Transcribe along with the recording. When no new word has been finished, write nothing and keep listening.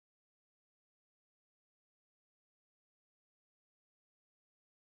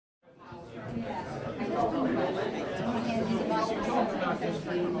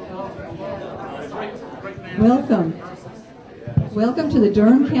Welcome. Welcome to the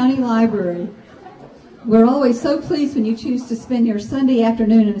Durham County Library. We're always so pleased when you choose to spend your Sunday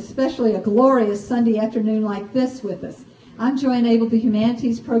afternoon, and especially a glorious Sunday afternoon like this, with us. I'm Joanne Abel, the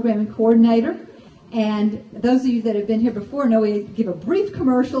Humanities Programming Coordinator, and those of you that have been here before know we give a brief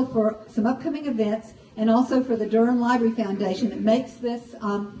commercial for some upcoming events and also for the Durham Library Foundation that makes this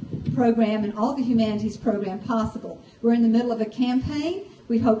program and all the Humanities program possible. We're in the middle of a campaign.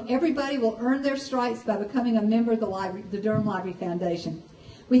 We hope everybody will earn their stripes by becoming a member of the Durham Library Foundation.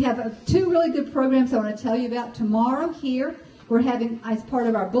 We have two really good programs I want to tell you about. Tomorrow here, we're having, as part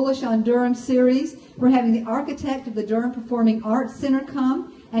of our Bullish on Durham series, we're having the architect of the Durham Performing Arts Center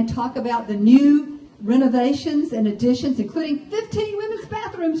come and talk about the new renovations and additions, including 15 women's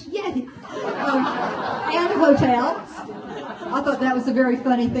bathrooms, yay, and hotels. I thought that was a very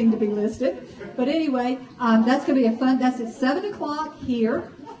funny thing to be listed. But anyway, that's going to be that's at 7 o'clock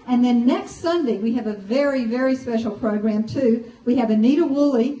here. And then next Sunday, we have a very, very special program, too. We have Anita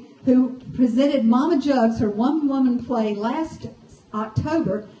Woolley, who presented Mama Jugs, her one-woman play, last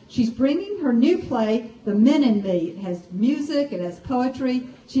October. She's bringing her new play, The Men in Me. It has music, it has poetry.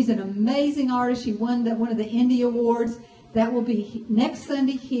 She's an amazing artist. She won one of the Indie Awards. That will be next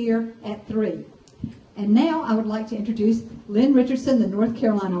Sunday here at 3. And now I would like to introduce Lynn Richardson, the North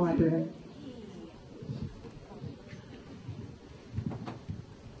Carolina Librarian.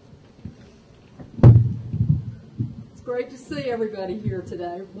 Great to see everybody here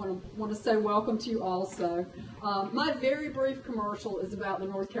today. Want to say welcome to you also. My very brief commercial is about the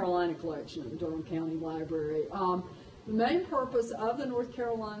North Carolina collection at the Durham County Library. The main purpose of the North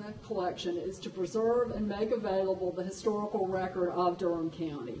Carolina collection is to preserve and make available the historical record of Durham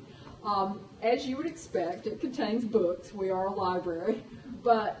County. As you would expect, it contains books. We are a library.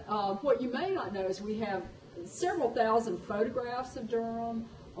 But what you may not know is we have several thousand photographs of Durham,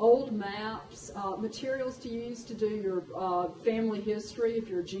 old maps, materials to use to do your family history if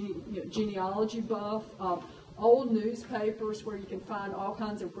you're a genealogy buff, old newspapers where you can find all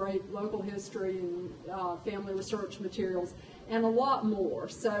kinds of great local history and family research materials, and a lot more.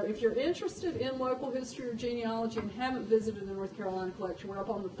 So if you're interested in local history or genealogy and haven't visited the North Carolina collection, we're up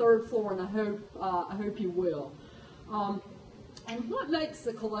on the 3rd floor, and I hope you will. And what makes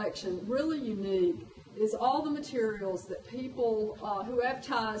the collection really unique is all the materials that people who have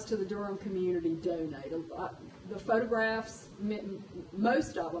ties to the Durham community donate. The photographs,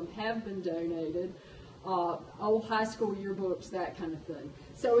 most of them have been donated, old high school yearbooks, that kind of thing.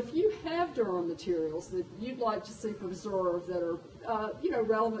 So if you have Durham materials that you'd like to see preserved that are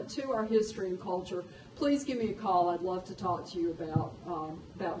relevant to our history and culture, please give me a call. I'd love to talk to you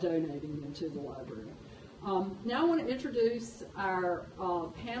about donating them to the library. Now I want to introduce our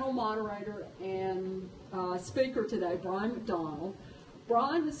panel moderator and speaker today, Brian McDonald.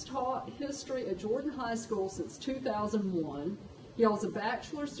 Brian has taught history at Jordan High School since 2001. He holds a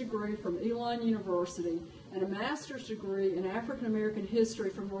bachelor's degree from Elon University and a master's degree in African American history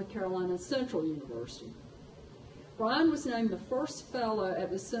from North Carolina Central University. Brian was named the first fellow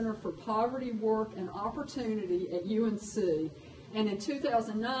at the Center for Poverty, Work, and Opportunity at UNC, and in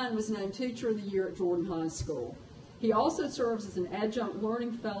 2009 was named Teacher of the Year at Jordan High School. He also serves as an adjunct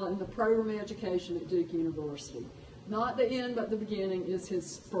learning fellow in the program of education at Duke University. Not the End, but the Beginning is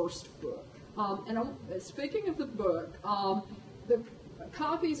his first book. Speaking of the book, the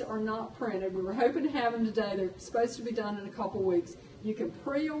copies are not printed. We were hoping to have them today. They're supposed to be done in a couple weeks. You can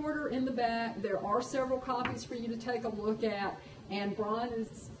pre-order in the back. There are several copies for you to take a look at, and Brian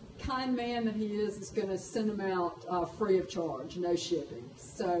is kind man that he is going to send them out free of charge, no shipping.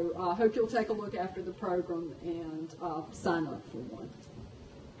 So I hope you'll take a look after the program and sign up for one.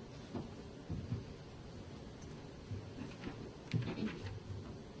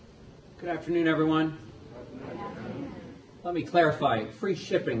 Good afternoon, everyone. Let me clarify, free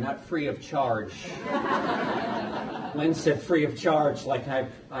shipping, not free of charge. Lynn said free of charge, like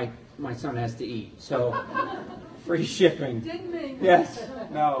my son has to eat. So free shipping. Didn't mean. Yes.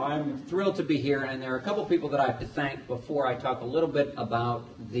 No, I'm thrilled to be here, and there are a couple people that I have to thank before I talk a little bit about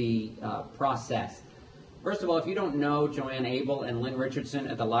the process. First of all, if you don't know Joanne Abel and Lynn Richardson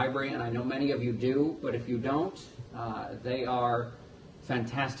at the library, and I know many of you do, but if you don't, they are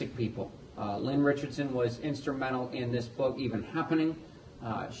fantastic people. Lynn Richardson was instrumental in this book even happening,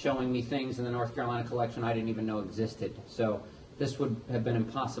 showing me things in the North Carolina collection I didn't even know existed. So this would have been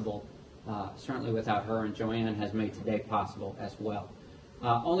impossible, certainly without her, and Joanne has made today possible as well.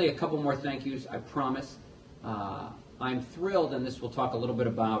 Only a couple more thank yous, I promise. I'm thrilled, and this will talk a little bit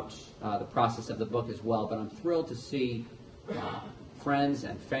about the process of the book as well, but I'm thrilled to see friends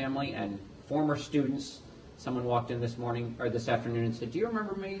and family and former students. Someone walked in this morning or this afternoon and said, "Do you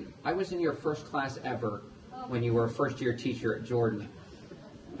remember me? I was in your first class ever when you were a first-year teacher at Jordan.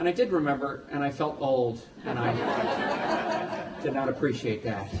 And I did remember, and I felt old, and I did not appreciate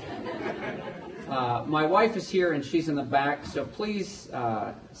that. My wife is here, and she's in the back, so please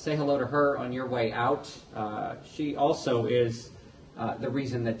say hello to her on your way out. She also is the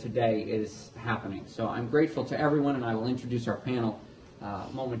reason that today is happening. So I'm grateful to everyone, and I will introduce our panel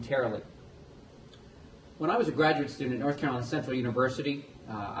momentarily. When I was a graduate student at North Carolina Central University,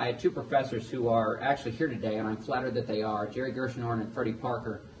 I had two professors who are actually here today, and I'm flattered that they are, Jerry Gershenhorn and Freddie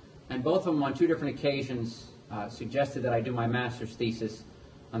Parker. And both of them on two different occasions suggested that I do my master's thesis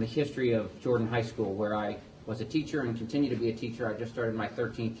on the history of Jordan High School, where I was a teacher and continue to be a teacher. I just started my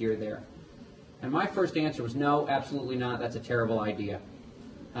 13th year there. And my first answer was no, absolutely not, that's a terrible idea.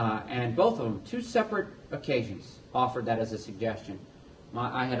 And both of them, two separate occasions, offered that as a suggestion.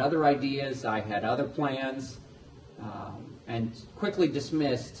 I had other ideas, I had other plans, and quickly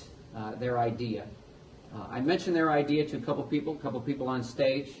dismissed their idea. I mentioned their idea to a couple people on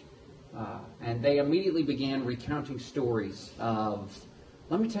stage, and they immediately began recounting stories of,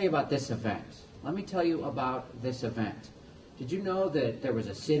 let me tell you about this event. Let me tell you about this event. Did you know that there was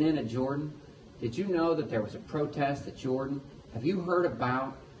a sit-in at Jordan? Did you know that there was a protest at Jordan? Have you heard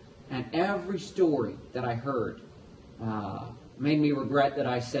about? And every story that I heard made me regret that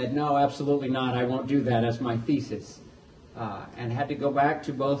I said, no, absolutely not, I won't do that as my thesis. And had to go back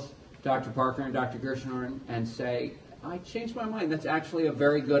to both Dr. Parker and Dr. Gershenhorn and say, I changed my mind. That's actually a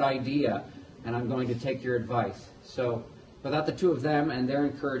very good idea, and I'm going to take your advice. So without the two of them and their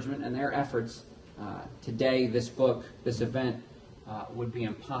encouragement and their efforts, today this book, this event, would be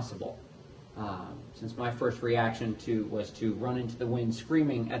impossible. Since my first reaction was to run into the wind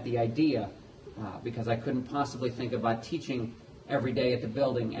screaming at the idea, because I couldn't possibly think about teaching every day at the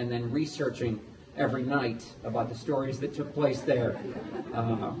building and then researching every night about the stories that took place there.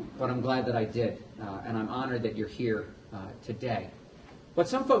 But I'm glad that I did, and I'm honored that you're here today. What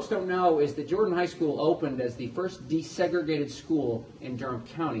some folks don't know is that Jordan High School opened as the first desegregated school in Durham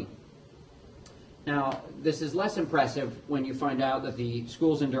County. Now, this is less impressive when you find out that the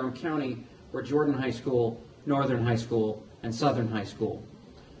schools in Durham County were Jordan High School, Northern High School, and Southern High School.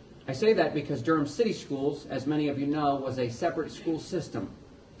 I say that because Durham City Schools, as many of you know, was a separate school system.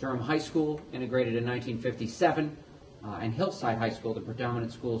 Durham High School, integrated in 1957, and Hillside High School, the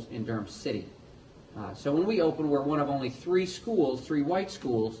predominant schools in Durham City. So when we opened, we're one of only three white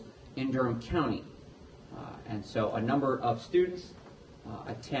schools in Durham County. And so a number of students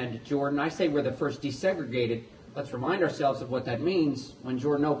attend Jordan. I say we're the first desegregated. Let's remind ourselves of what that means. When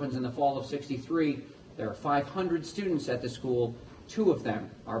Jordan opens in the fall of '63, there are 500 students at the school. 2 of them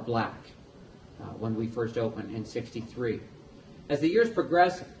are black when we first opened in '63. As the years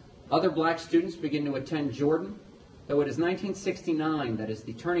progress, other black students begin to attend Jordan, though it is 1969 that is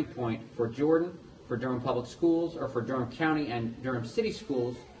the turning point for Jordan, for Durham Public Schools, or for Durham County and Durham City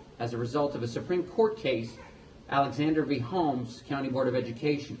Schools as a result of a Supreme Court case, Alexander v. Holmes, County Board of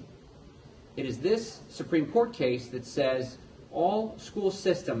Education. It is this Supreme Court case that says all school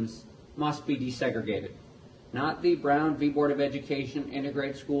systems must be desegregated. Not the Brown v. Board of Education,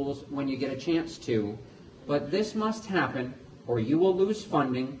 integrate schools when you get a chance to, but this must happen or you will lose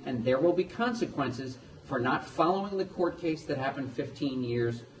funding and there will be consequences for not following the court case that happened 15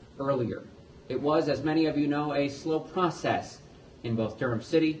 years earlier. It was, as many of you know, a slow process in both Durham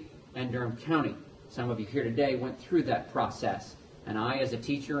City and Durham County. Some of you here today went through that process, and I, as a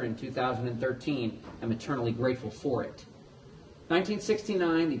teacher in 2013, am eternally grateful for it.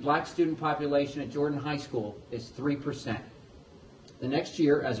 1969, the black student population at Jordan High School is 3%. The next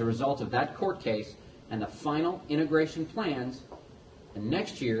year, as a result of that court case and the final integration plans, the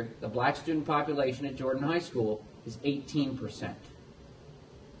next year, the black student population at Jordan High School is 18%.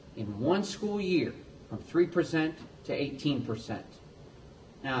 In one school year, from 3% to 18%.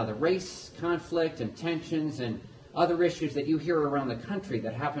 Now, the race conflict and tensions and other issues that you hear around the country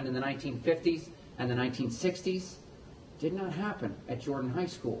that happened in the 1950s and the 1960s did not happen at Jordan High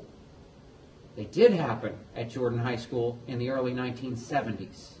School. They did happen at Jordan High School in the early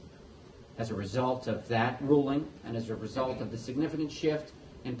 1970s. As a result of that ruling and as a result of the significant shift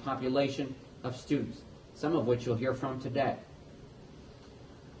in population of students, some of which you'll hear from today.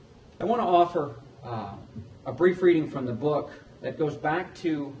 I want to offer a brief reading from the book that goes back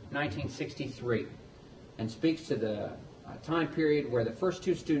to 1963 and speaks to the time period where the first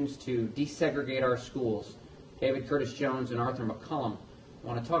 2 students to desegregate our schools, David Curtis Jones and Arthur McCullum,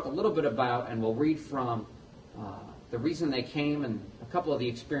 want to talk a little bit about, and we'll read from the reason they came and a couple of the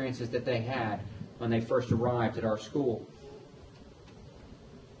experiences that they had when they first arrived at our school.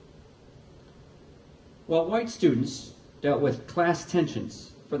 Well, white students dealt with class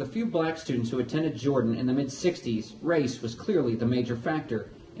tensions for the few black students who attended Jordan in the mid-60s, race was clearly the major factor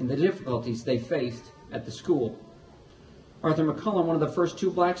in the difficulties they faced at the school. Arthur McCullum, one of the first 2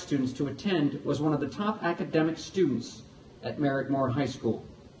 black students to attend, was one of the top academic students at Merritt-Moore High School.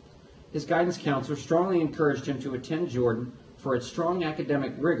 His guidance counselor strongly encouraged him to attend Jordan for its strong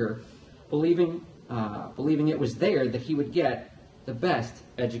academic rigor, believing it was there that he would get the best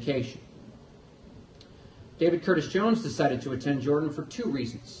education. David Curtis Jones decided to attend Jordan for 2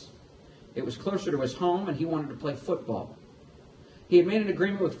 reasons. It was closer to his home, and he wanted to play football. He had made an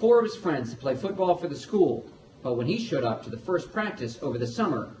agreement with 4 of his friends to play football for the school, but when he showed up to the first practice over the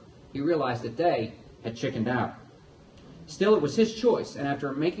summer, he realized that they had chickened out. Still, it was his choice, and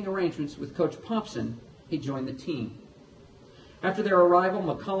after making arrangements with Coach Popson, he joined the team. After their arrival,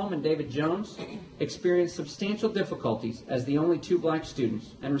 McCullum and David Jones experienced substantial difficulties as the only 2 black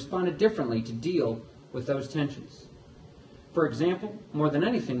students and responded differently to deal with those tensions. For example, more than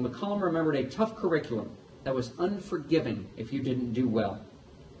anything, McCullum remembered a tough curriculum that was unforgiving if you didn't do well.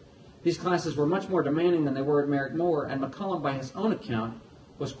 These classes were much more demanding than they were at Merritt-Moore, and McCullum, by his own account,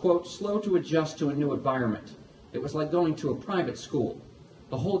 was, quote, slow to adjust to a new environment. It was like going to a private school,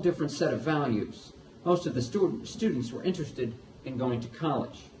 a whole different set of values. Most of the students were interested in going to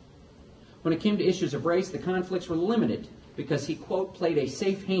college. When it came to issues of race, the conflicts were limited because he, quote, played a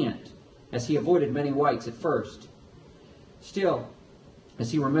safe hand, as he avoided many whites at first. Still,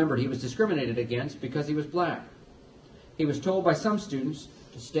 as he remembered, he was discriminated against because he was black. He was told by some students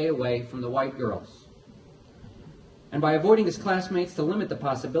to stay away from the white girls. And by avoiding his classmates to limit the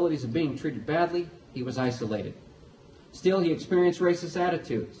possibilities of being treated badly, he was isolated. Still, he experienced racist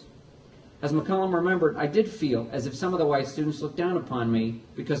attitudes. As McCullum remembered, I did feel as if some of the white students looked down upon me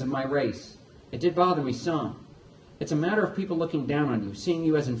because of my race. It did bother me some. It's a matter of people looking down on you, seeing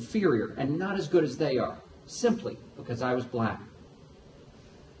you as inferior and not as good as they are, simply because I was black.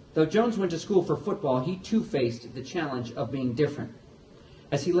 Though Jones went to school for football, he too faced the challenge of being different.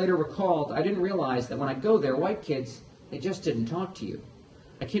 As he later recalled, I didn't realize that when I go there, white kids, they just didn't talk to you.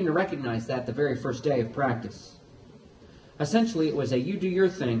 I came to recognize that the very first day of practice. Essentially, it was a you do your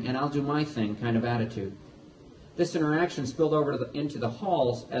thing and I'll do my thing kind of attitude. This interaction spilled over into the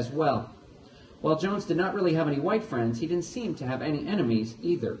halls as well. While Jones did not really have any white friends, he didn't seem to have any enemies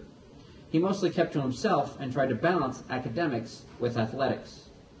either. He mostly kept to himself and tried to balance academics with athletics.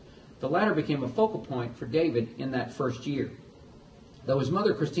 The latter became a focal point for David in that first year. Though his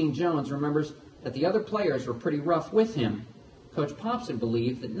mother, Christine Jones, remembers that the other players were pretty rough with him, Coach Popson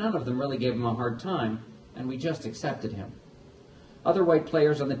believed that none of them really gave him a hard time, and we just accepted him. Other white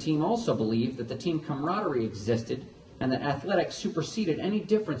players on the team also believed that the team camaraderie existed and that athletics superseded any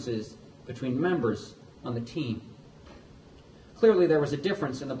differences between members on the team. Clearly, there was a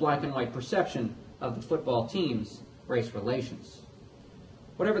difference in the black and white perception of the football team's race relations.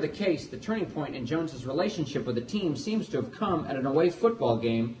 Whatever the case, the turning point in Jones's relationship with the team seems to have come at an away football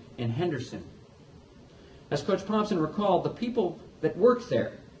game in Henderson. As Coach Popson recalled, the people that worked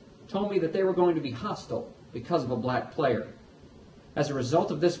there told me that they were going to be hostile because of a black player. As a result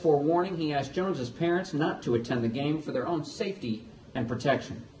of this forewarning, he asked Jones's parents not to attend the game for their own safety and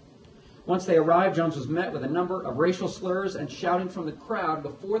protection. Once they arrived, Jones was met with a number of racial slurs and shouting from the crowd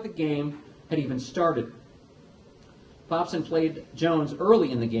before the game had even started. Popson played Jones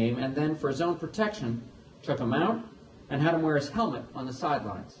early in the game and then, for his own protection, took him out and had him wear his helmet on the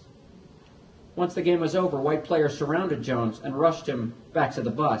sidelines. Once the game was over, white players surrounded Jones and rushed him back to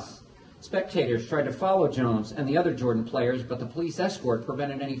the bus. Spectators tried to follow Jones and the other Jordan players, but the police escort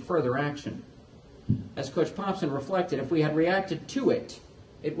prevented any further action. As Coach Popson reflected, if we had reacted to it,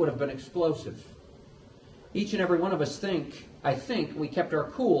 it would have been explosive. Each and every one of us I think we kept our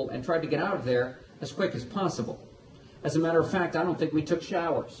cool and tried to get out of there as quick as possible. As a matter of fact, I don't think we took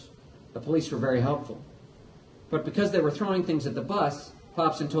showers. The police were very helpful. But because they were throwing things at the bus,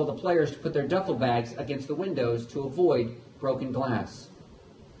 Popson told the players to put their duffel bags against the windows to avoid broken glass.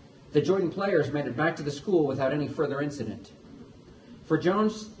 The Jordan players made it back to the school without any further incident. For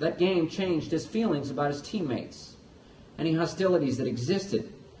Jones, that game changed his feelings about his teammates. Any hostilities that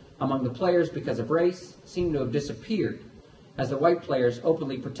existed among the players because of race seemed to have disappeared, as the white players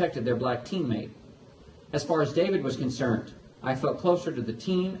openly protected their black teammate. As far as David was concerned, I felt closer to the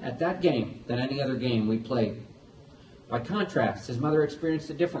team at that game than any other game we played. By contrast, his mother experienced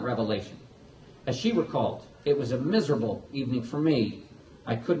a different revelation. As she recalled, it was a miserable evening for me.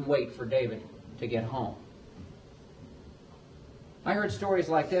 I couldn't wait for David to get home. I heard stories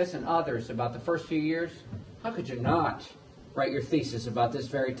like this and others about the first few years. How could you not write your thesis about this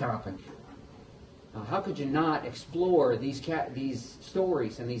very topic? How could you not explore these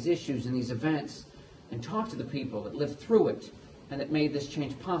stories and these issues and these events and talk to the people that lived through it and that made this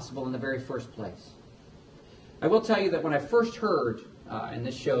change possible in the very first place. I will tell you that when I first heard, and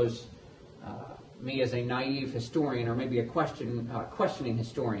this shows me as a naive historian, or maybe a questioning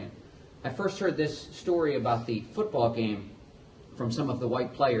historian, I first heard this story about the football game from some of the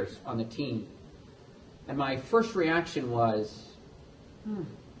white players on the team. And my first reaction was,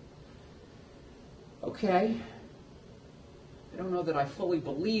 okay, I don't know that I fully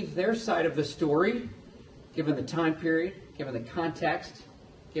believe their side of the story, given the time period, given the context,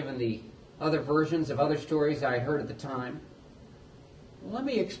 given the other versions of other stories I had heard at the time. Let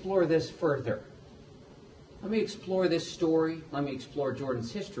me explore this further. Let me explore this story. Let me explore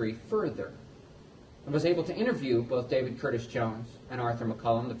Jordan's history further. I was able to interview both David Curtis Jones and Arthur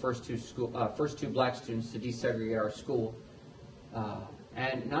McCullum, the first two black students to desegregate our school.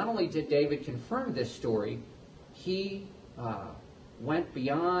 And not only did David confirm this story, he went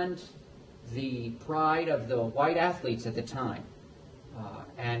beyond the pride of the white athletes at the time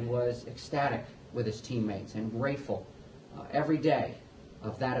and was ecstatic with his teammates and grateful every day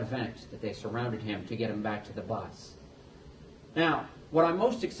of that event that they surrounded him to get him back to the bus. Now, what I'm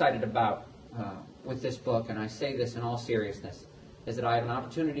most excited about with this book, and I say this in all seriousness, is that I have an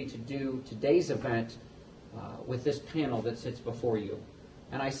opportunity to do today's event with this panel that sits before you.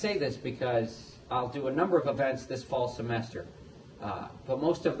 And I say this because I'll do a number of events this fall semester, but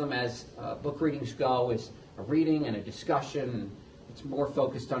most of them, as book readings go, is a reading and a discussion. It's more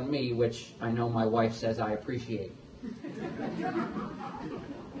focused on me, which I know my wife says I appreciate.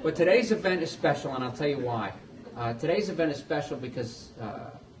 But today's event is special, and I'll tell you why. Today's event is special because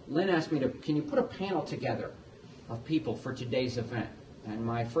Lynn asked me can you put a panel together of people for today's event? And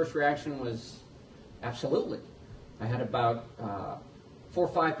my first reaction was, absolutely. I had about 4 or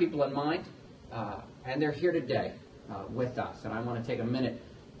 5 people in mind, and they're here today with us. And I want to take a minute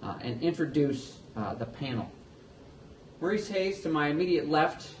and introduce the panel. Maurice Hayes, to my immediate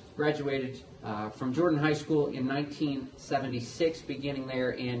left, graduated from Jordan High School in 1976, beginning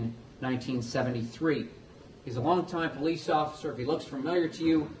there in 1973. He's a longtime police officer. If he looks familiar to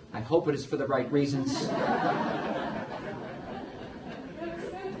you, I hope it is for the right reasons.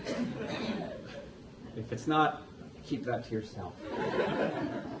 If it's not, keep that to yourself.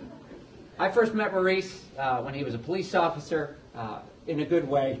 I first met Maurice when he was a police officer, in a good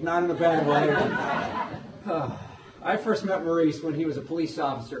way, not in a bad way. I first met Maurice when he was a police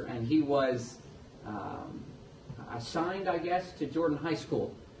officer, and he was assigned, I guess, to Jordan High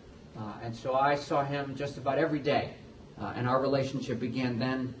School. And so I saw him just about every day. And our relationship began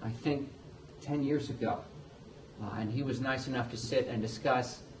then, I think, 10 years ago. And he was nice enough to sit and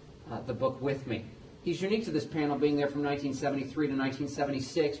discuss the book with me. He's unique to this panel, being there from 1973 to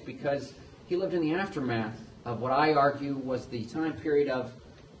 1976, because he lived in the aftermath of what I argue was the time period of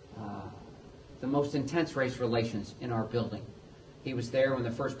the most intense race relations in our building. He was there when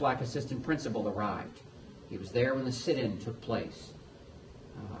the first black assistant principal arrived. He was there when the sit-in took place.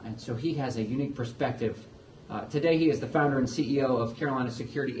 And so he has a unique perspective. Today he is the founder and CEO of Carolina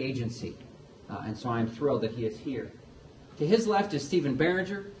Security Agency. And so I'm thrilled that he is here. To his left is Stephen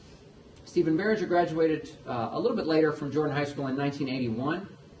Behringer. Stephen Behringer graduated a little bit later from Jordan High School in 1981.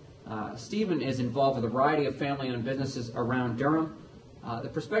 Stephen is involved with a variety of family-owned businesses around Durham. The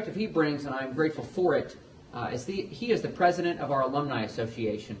perspective he brings, and I'm grateful for it, is he is the president of our alumni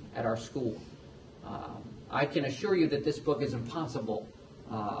association at our school. I can assure you that this book is impossible,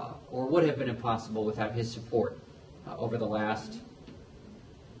 or would have been impossible without his support over the last,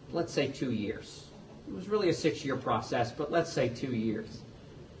 let's say, 2 years. It was really a 6-year process, but let's say 2 years.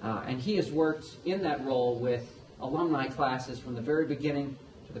 And he has worked in that role with alumni classes from the very beginning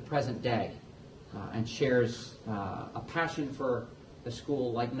to the present day, and shares a passion for the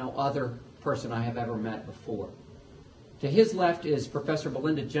school like no other person I have ever met before. To his left is Professor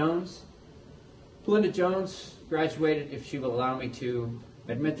Belinda Jones. Belinda Jones graduated, if she will allow me to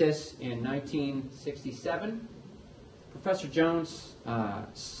admit this, in 1967. Professor Jones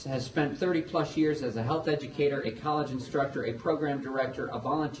has spent 30-plus years as a health educator, a college instructor, a program director, a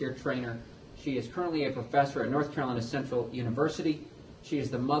volunteer trainer. She is currently a professor at North Carolina Central University. She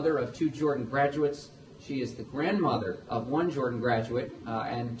is the mother of 2 Jordan graduates. She is the grandmother of 1 Jordan graduate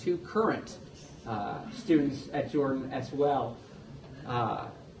and 2 current students at Jordan as well.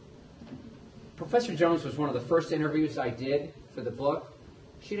 Professor Jones was one of the first interviews I did for the book.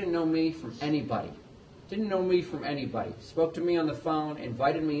 She didn't know me from anybody. Didn't know me from anybody. Spoke to me on the phone,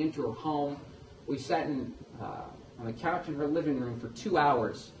 invited me into her home. We sat on the couch in her living room for 2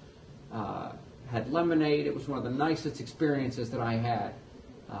 hours. Had lemonade. It was one of the nicest experiences that I had.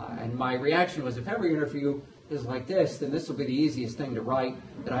 And my reaction was, if every interview is like this, then this will be the easiest thing to write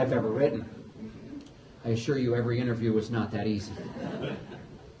that I've ever written. I assure you every interview was not that easy.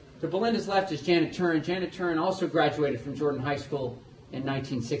 To Belinda's left is Janet Turin. Janet Turin also graduated from Jordan High School in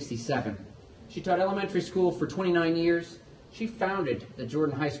 1967. She taught elementary school for 29 years. She founded the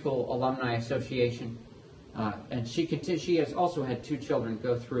Jordan High School Alumni Association, and she has also had 2 children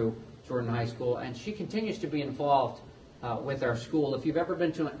go through Jordan High School, and she continues to be involved with our school. If you've ever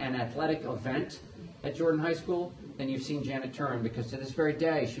been to an athletic event at Jordan High School, then you've seen Janet Turin, because to this very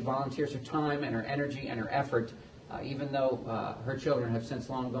day she volunteers her time and her energy and her effort, even though her children have since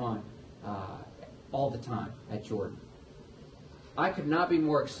long gone, all the time at Jordan. I could not be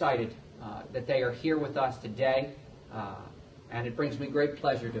more excited that they are here with us today, and it brings me great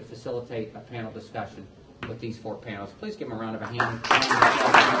pleasure to facilitate a panel discussion with these 4 panelists. Please give them a round of a hand.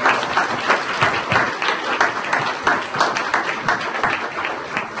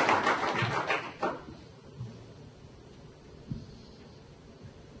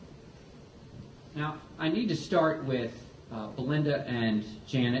 Now, I need to start with Belinda and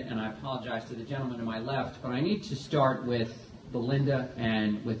Janet, and I apologize to the gentleman to my left, but I need to start with Belinda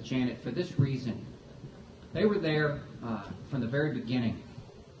and with Janet for this reason. They were there from the very beginning.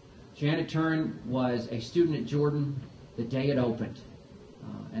 Janet Turin was a student at Jordan the day it opened,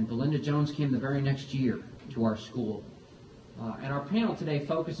 and Belinda Jones came the very next year to our school. And our panel today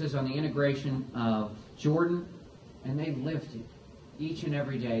focuses on the integration of Jordan, and they lived it each and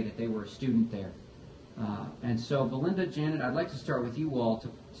every day that they were a student there. And so, Belinda, Janet, I'd like to start with you all to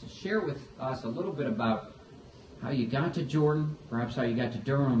share with us a little bit about how you got to Jordan, perhaps how you got to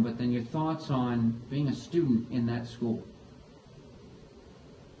Durham, but then your thoughts on being a student in that school.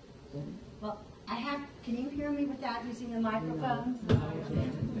 Well, can you hear me without using the microphone?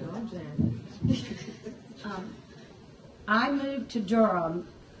 I moved to Durham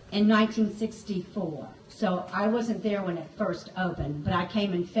in 1964, so I wasn't there when it first opened, but I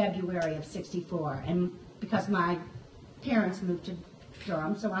came in February of '64, and because my parents moved to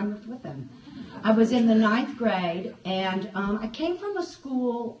Durham, so I moved with them. I was in the 9th grade, and I came from a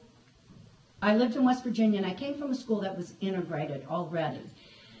school, I lived in West Virginia, and I came from a school that was integrated already.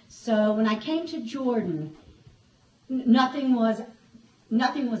 So when I came to Jordan, nothing was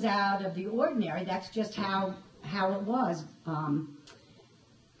out of the ordinary. That's just how it was.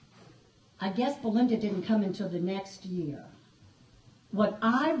 I guess Belinda didn't come until the next year. What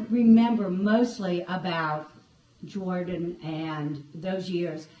I remember mostly about Jordan and those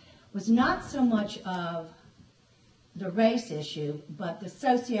years was not so much of the race issue, but the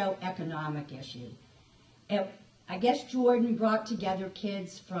socioeconomic issue. I guess Jordan brought together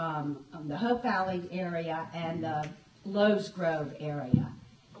kids from the Hope Valley area and the Lowe's Grove area.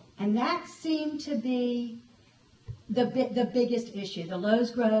 And that seemed to be the biggest issue. The Lowe's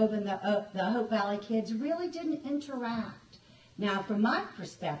Grove and the Hope Valley kids really didn't interact. Now, from my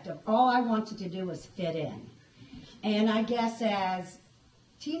perspective, all I wanted to do was fit in. And I guess as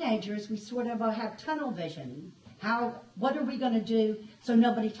teenagers, we sort of have tunnel vision. What are we going to do so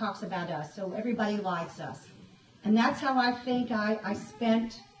nobody talks about us, so everybody likes us? And that's how I think I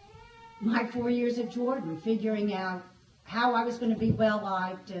spent my 4 years at Jordan, figuring out how I was going to be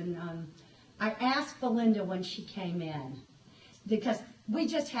well-liked. And I asked Belinda when she came in, because we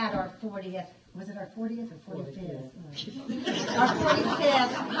just had our 40th, was it our 40th or 45th? Our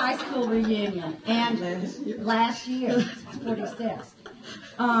 45th high school reunion. And last year, it's 46.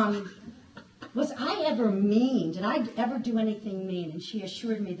 Was I ever mean? Did I ever do anything mean? And she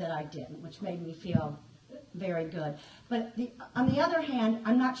assured me that I didn't, which made me feel very good. But on the other hand,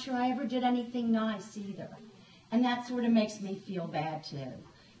 I'm not sure I ever did anything nice either. And that sort of makes me feel bad too.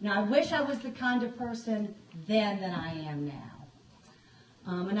 Now, I wish I was the kind of person then that I am now.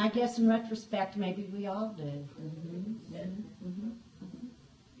 And I guess in retrospect, maybe we all do. Mm-hmm. Yeah.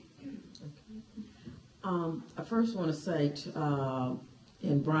 Mm-hmm. I first want to say,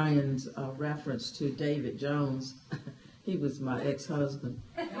 in Brian's reference to David Jones, he was my ex-husband.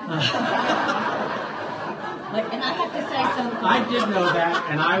 And I have to say something. I did know that,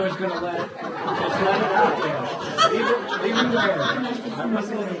 and I was going to let it out there. Leave it there. I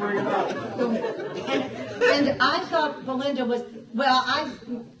wasn't going to bring it up. And I thought Belinda was,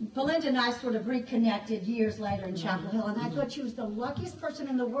 Belinda and I sort of reconnected years later in Chapel Hill, and I thought she was the luckiest person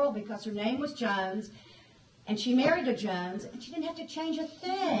in the world because her name was Jones, and she married a Jones, and she didn't have to change a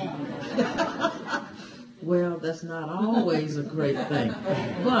thing. Well, that's not always a great thing.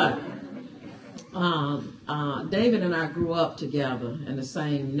 But David and I grew up together in the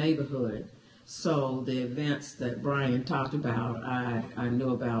same neighborhood. So the events that Brian talked about, I knew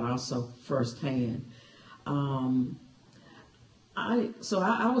about also firsthand.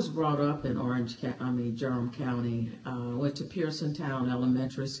 I was brought up in Durham County. Went to Pearsontown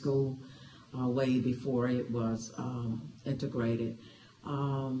Elementary School. way before it was integrated.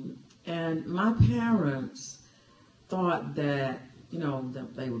 And my parents thought that,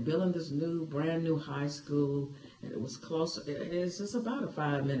 that they were building this brand new high school, and it was close. It's just about a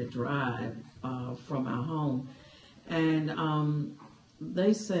 5-minute drive from our home. And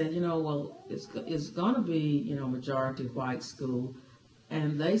they said, well, it's going to be, majority white school.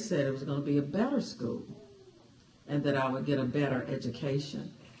 And they said it was going to be a better school and that I would get a better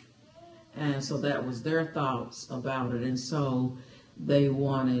education. And so that was their thoughts about it. And so they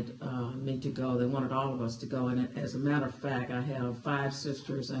wanted me to go. They wanted all of us to go. And as a matter of fact, I have 5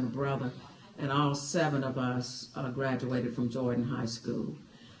 sisters and a brother, and all 7 of us graduated from Jordan High School.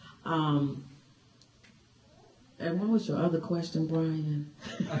 And what was your other question, Brian?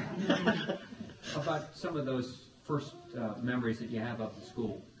 About some of those first memories that you have of the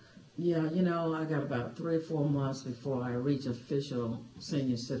school. Yeah, I got about 3 or 4 months before I reach official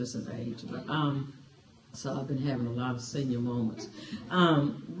senior citizen age. But, so I've been having a lot of senior moments.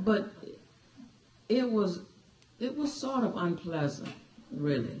 But it was sort of unpleasant,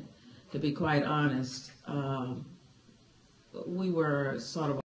 really, to be quite honest. We were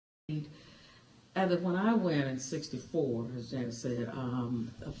sort of, and when I went in '64, as Janet said,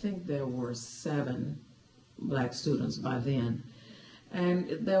 I think there were 7 black students by then. And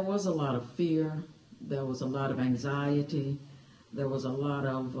there was a lot of fear, there was a lot of anxiety, there was a lot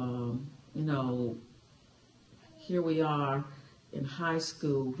of, here we are in high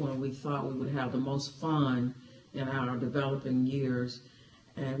school when we thought we would have the most fun in our developing years,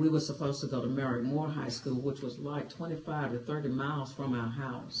 and we were supposed to go to Merritt Moore High School, which was like 25 to 30 miles from our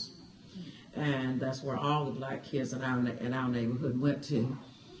house. And that's where all the black kids in our neighborhood went to.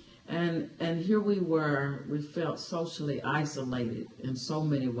 And here we were, we felt socially isolated in so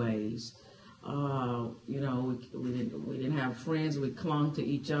many ways. We didn't have friends, we clung to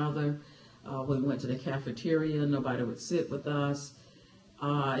each other. We went to the cafeteria, nobody would sit with us.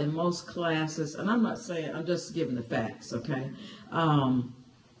 In most classes, and I'm not saying, I'm just giving the facts, okay?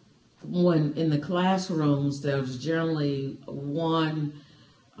 When in the classrooms, there was generally one,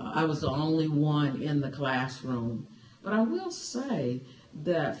 I was the only one in the classroom. But I will say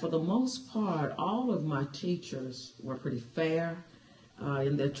that for the most part, all of my teachers were pretty fair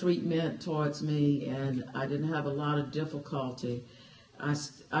in their treatment towards me, and I didn't have a lot of difficulty. I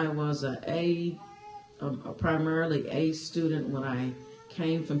was a primarily A student when I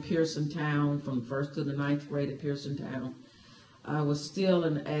came from Pearson Town, from 1st to the 9th grade at Pearson Town. I was still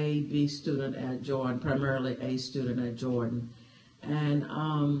an A, B student at Jordan, primarily A student at Jordan. And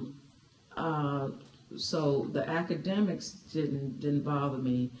so the academics didn't bother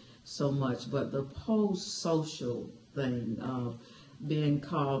me so much, but the post-social thing of being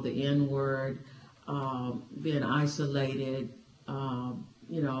called the N-word, being isolated,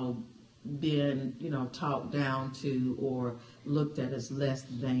 being, talked down to or looked at as less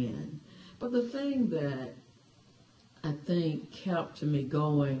than. But the thing that I think kept me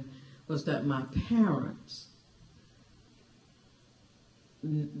going was that my parents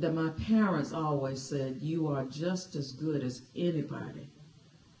always said, you are just as good as anybody.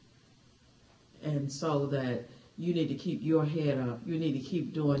 And so that you need to keep your head up. You need to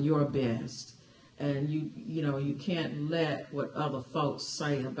keep doing your best. And you can't let what other folks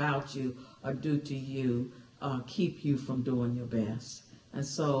say about you or do to you keep you from doing your best. And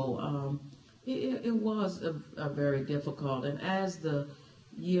so it was a very difficult. And as the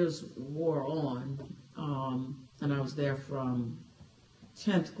years wore on, and I was there from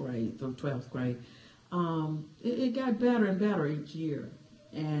 10th grade through 12th grade, it got better and better each year.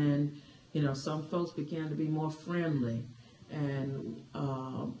 And, some folks began to be more friendly. And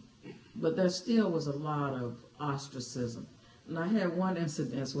but there still was a lot of ostracism. And I had one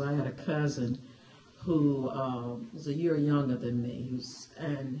incident where I had a cousin who was a year younger than me,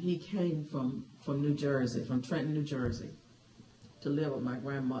 and he came from New Jersey, from Trenton, New Jersey, to live with my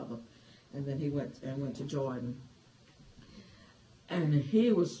grandmother. And then he went to Jordan. And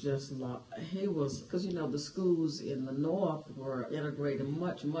he was just because the schools in the north were integrated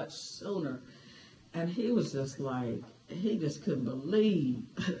much, much sooner. And he was just like, he just couldn't believe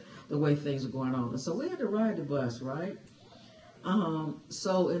the way things were going on. And so we had to ride the bus, right?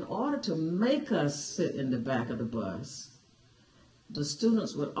 So in order to make us sit in the back of the bus, the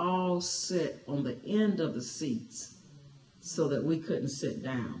students would all sit on the end of the seats so that we couldn't sit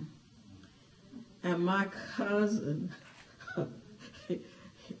down. And my cousin,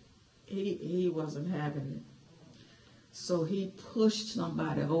 he wasn't having it. So he pushed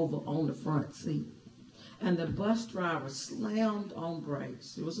somebody over on the front seat. And the bus driver slammed on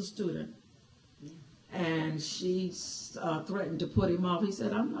brakes. It was a student. And she threatened to put him off. He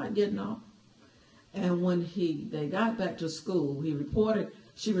said, I'm not getting off. And when they got back to school,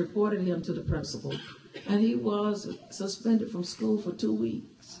 she reported him to the principal, and he was suspended from school for 2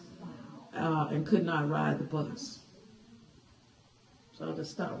 weeks and could not ride the bus. So I'll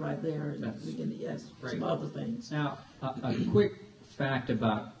just stop right there and we can, yes, some other things. Now, a quick fact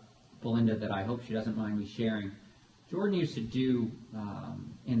about Belinda that I hope she doesn't mind me sharing. Jordan used to do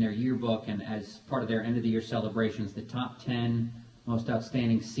in their yearbook and as part of their end of the year celebrations, the top 10 most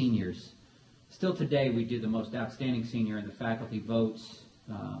outstanding seniors. Still today, we do the most outstanding senior in the faculty votes,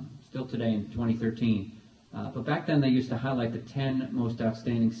 still today in 2013. But back then, they used to highlight the 10 most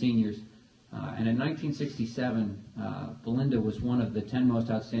outstanding seniors. And in 1967, Belinda was one of the 10 most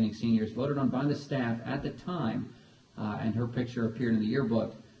outstanding seniors voted on by the staff at the time, and her picture appeared in the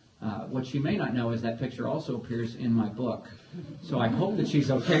yearbook. What she may not know is that picture also appears in my book. So I hope that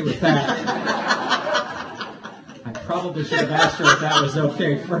she's okay with that. I probably should have asked her if that was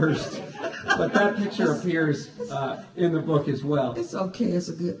okay first. But that picture appears in the book as well. It's okay. It's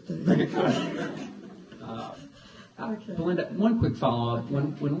a good thing. Okay. Belinda, one quick follow-up.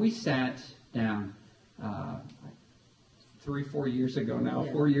 When we sat down 3-4 years ago now,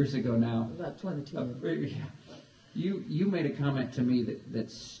 4 years ago now. About 2010. You made a comment to me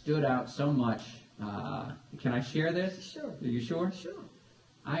that stood out so much. Can I share this? Sure. Are you sure? Sure.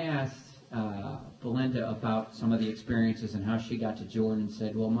 I asked Belinda about some of the experiences and how she got to Jordan and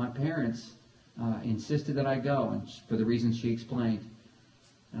said, well, my parents insisted that I go, and for the reasons she explained.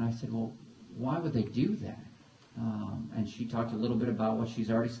 And I said, well, why would they do that? And she talked a little bit about what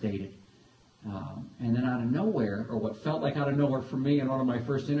she's already stated. And then out of nowhere, or what felt like out of nowhere for me in one of my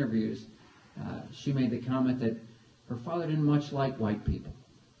first interviews, she made the comment that her father didn't much like white people.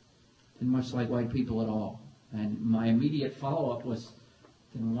 Didn't much like white people at all. And my immediate follow-up was,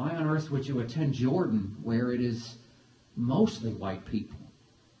 then why on earth would you attend Jordan where it is mostly white people?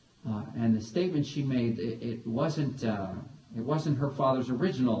 And the statement she made, it wasn't her father's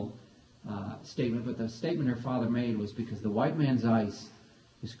original statement, but the statement her father made was because the white man's ice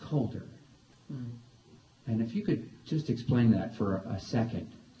is colder. And if you could just explain that for a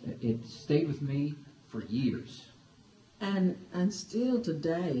second. It stayed with me for years. And still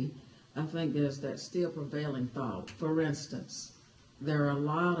today, I think there's that still prevailing thought. For instance, there are a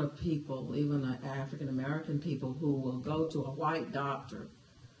lot of people, even African American people, who will go to a white doctor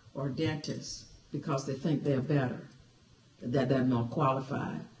or dentist because they think they're better, that they're more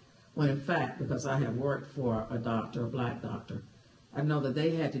qualified. When in fact, because I have worked for a doctor, a black doctor, I know that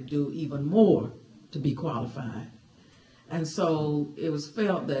they had to do even more to be qualified. And so it was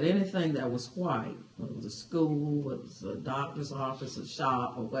felt that anything that was white, whether it was a school, whether it was a doctor's office, a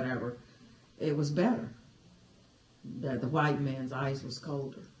shop, or whatever, it was better. That the white man's ice was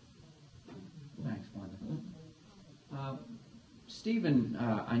colder. Thanks, Wanda. Stephen,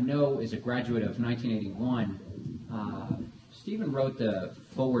 I know, is a graduate of 1981. Stephen wrote the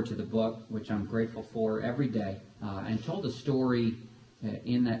foreword to the book, which I'm grateful for every day, and told a story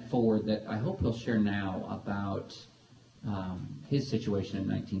in that foreword that I hope he'll share now about his situation in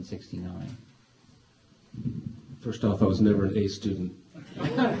 1969. First off, I was never an A student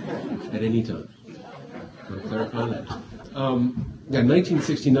at any time. I'll clarify that. In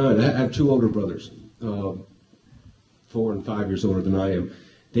 1969, I have two older brothers, 4 and 5 years older than I am.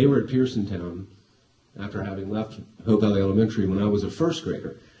 They were at Pearsontown after having left Hope Valley Elementary when I was a first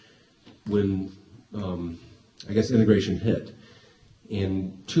grader, when I guess integration hit.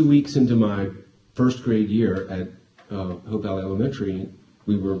 And 2 weeks into my first grade year at Hope Valley Elementary,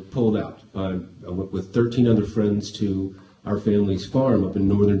 we were pulled out. I went with 13 other friends to our family's farm up in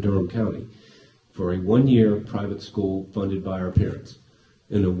northern Durham County for a 1-year private school funded by our parents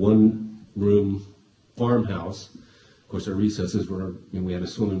in a 1-room farmhouse. Of course, our recesses were, we had a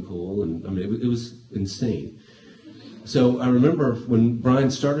swimming pool, and it was insane. So I remember when Brian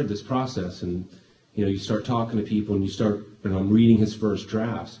started this process, and you start talking to people, and I'm reading his first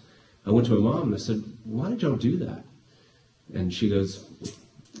drafts. I went to my mom and I said, "Why did y'all do that?" And she goes,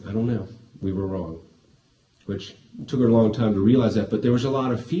 "I don't know. We were wrong." Which took her a long time to realize that, but there was a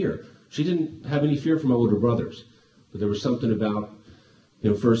lot of fear. She didn't have any fear for my older brothers, but there was something about,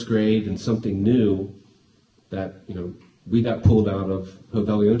 first grade and something new that, we got pulled out of Hope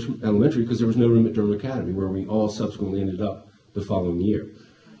Valley Elementary because there was no room at Durham Academy, where we all subsequently ended up the following year.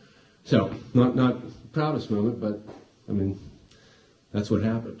 So, not proudest moment, but, that's what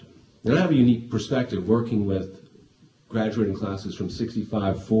happened. And I have a unique perspective working with graduating classes from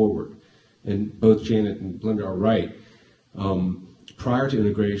 65 forward, and both Janet and Belinda are right. Prior to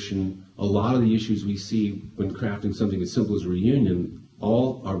integration, a lot of the issues we see when crafting something as simple as a reunion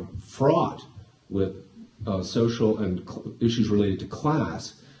all are fraught with social and issues related to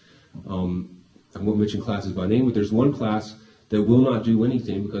class. I won't mention classes by name, but there's one class that will not do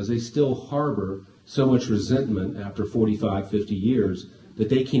anything because they still harbor so much resentment after 45, 50 years that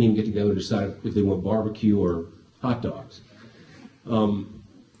they can't even get together and decide if they want barbecue or hot dogs.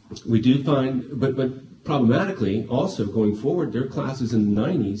 We do find, but problematically, also going forward, there are classes in the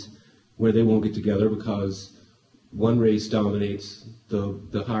 90s where they won't get together because one race dominates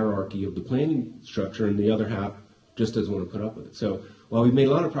the hierarchy of the planning structure and the other half just doesn't want to put up with it. So while we've made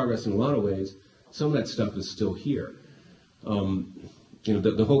a lot of progress in a lot of ways, some of that stuff is still here.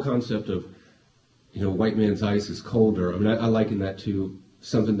 The whole concept of, white man's ice is colder. I mean, I liken that to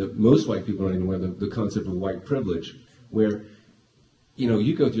something that most white people don't even know, the concept of white privilege, where,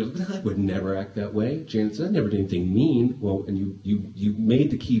 you go through, I would never act that way. Janet said, I never did anything mean. Well, and you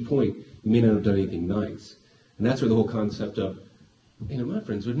made the key point, you may not have done anything nice. And that's where the whole concept of, my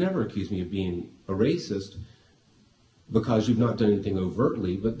friends would never accuse me of being a racist because you've not done anything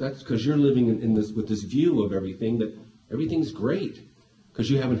overtly, but that's because you're living in this with this view of everything that everything's great because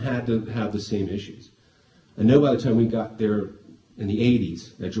you haven't had to have the same issues. I know by the time we got there in the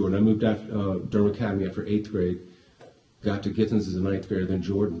 80s at Jordan, I moved out Durham Academy after 8th grade, got to Gittins as a 9th grader, then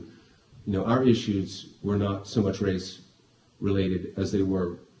Jordan. Our issues were not so much race related as they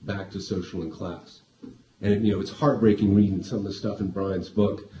were back to social and class. And it's heartbreaking reading some of the stuff in Brian's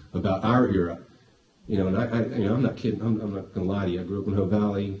book about our era. And I'm not kidding. I'm not going to lie to you. I grew up in Hope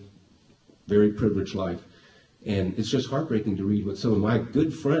Valley, very privileged life. And it's just heartbreaking to read what some of my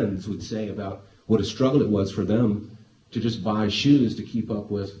good friends would say about what a struggle it was for them to just buy shoes to keep up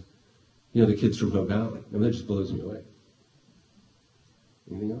with, the kids from Hope Valley. I mean, that just blows me away.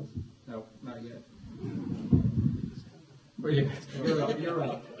 Anything else? No, not yet. But yeah, you're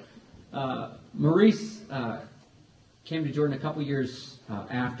up. Maurice came to Jordan a couple years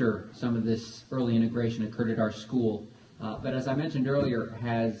after some of this early integration occurred at our school. But as I mentioned earlier,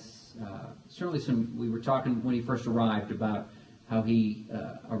 has certainly we were talking when he first arrived about how he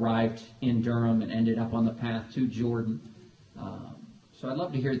arrived in Durham and ended up on the path to Jordan. So I'd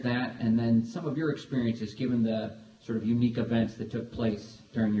love to hear that, and then some of your experiences given the sort of unique events that took place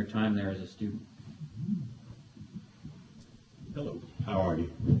during your time there as a student. Hello, how are you?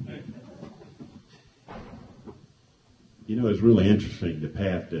 It's really interesting the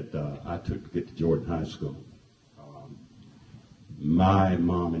path that I took to get to Jordan High School. My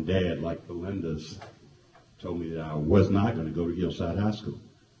mom and dad, like Belinda's, told me that I was not going to go to Hillside High School.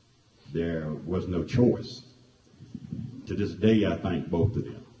 There was no choice. To this day, I thank both of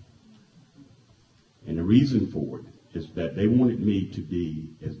them. And the reason for it is that they wanted me to be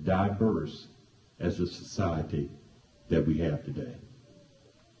as diverse as the society that we have today.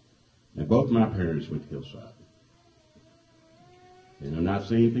 And both my parents went to Hillside. And I'm not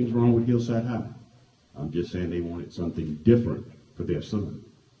saying anything's wrong with Hillside High. I'm just saying they wanted something different for their son.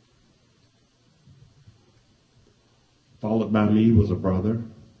 Followed by me was a brother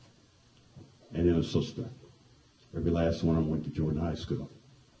and then a sister. Every last one of them went to Jordan High School.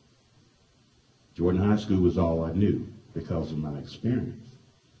 Jordan High School was all I knew because of my experience.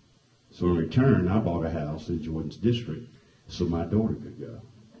 So in return, I bought a house in Jordan's district so my daughter could go.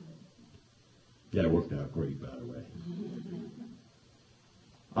 Yeah, it worked out great, by the way.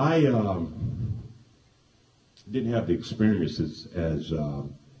 I didn't have the experiences as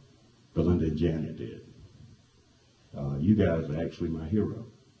Belinda and Janet did. You guys are actually my hero.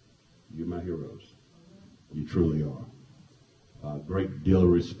 You're my heroes. You truly are. A great deal of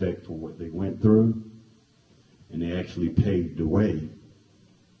respect for what they went through, and they actually paved the way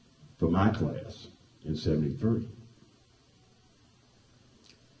for my class in '73.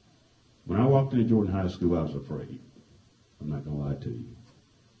 When I walked into Jordan High School, I was afraid. I'm not going to lie to you.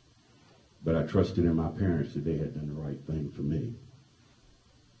 But I trusted in my parents that they had done the right thing for me.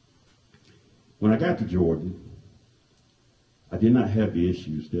 When I got to Jordan, I did not have the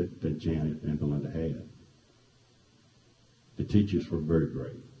issues that Janet and Belinda had. The teachers were very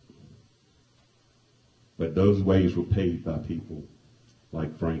great. But those ways were paved by people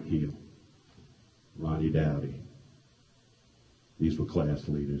like Frank Hill, Ronnie Dowdy. These were class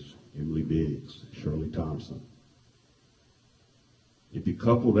leaders, Emily Biggs, Shirley Thompson. If you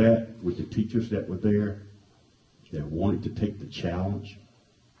couple that with the teachers that were there, that wanted to take the challenge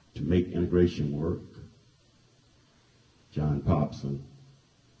to make integration work, John Popson,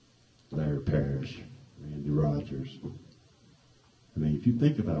 Larry Parrish, Randy Rogers. I mean, if you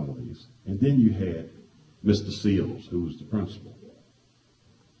think about all these, and then you had Mr. Seals, who was the principal.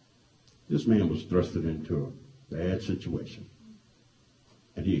 This man was thrusted into a bad situation,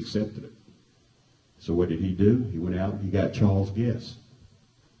 and he accepted it. So what did he do? He went out and he got Charles Guest.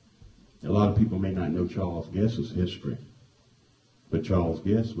 A lot of people may not know Charles Guest's history, But Charles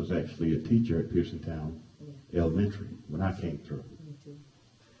Guest was actually a teacher at Pearsontown Elementary when I came through.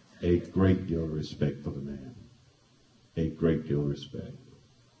 A great deal of respect for the man. A great deal of respect.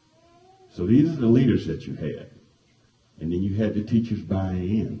 So these are the leaders that you had. And then you had the teachers buying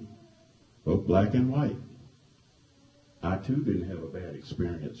in, both black and white. I too didn't have a bad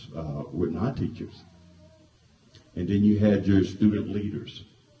experience with my teachers. And then you had your student leaders.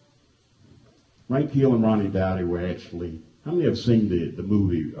 Frank Hill and Ronnie Dowdy were actually, how many have seen the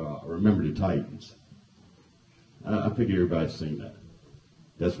movie Remember the Titans? I figure everybody's seen that.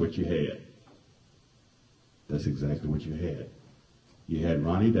 That's what you had. That's exactly what you had. You had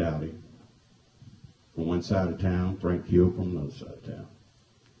Ronnie Dowdy from one side of town, Frank Hill from another side of town.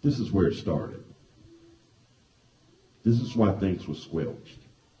 This is where it started. This is why things were squelched.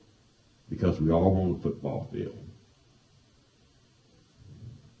 Because we all were on the football field.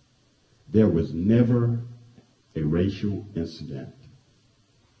 There was never a racial incident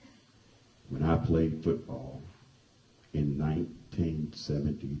when I played football in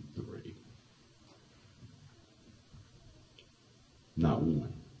 1973. Not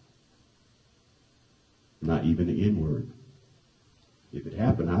one. Not even the N-word. If it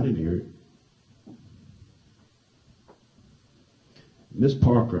happened, I didn't hear it. Miss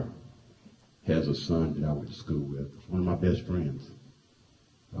Parker has a son that I went to school with. One of my best friends.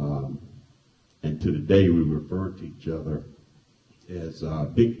 And to the day we refer to each other as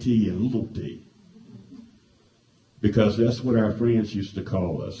Big T and Little T. Because that's what our friends used to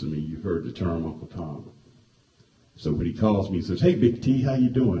call us. I mean, you heard the term Uncle Tom. So when he calls me, he says, "Hey, Big T, how you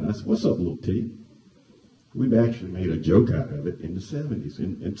doing?" I said, "What's up, Little T?" We've actually made a joke out of it in the 70s,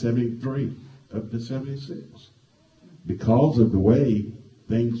 in 73 up to 76. Because of the way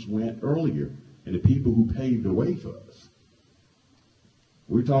things went earlier and the people who paved the way for us.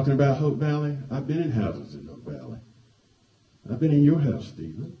 We're talking about Hope Valley. I've been in houses in Hope Valley. I've been in your house,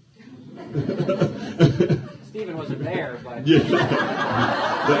 Stephen. Stephen wasn't there, but... Yeah.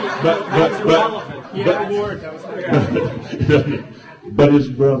 But his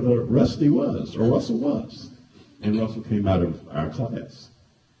brother Rusty was, or Russell was. And Russell came out of our class.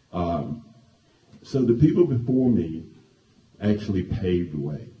 So the people before me actually paved the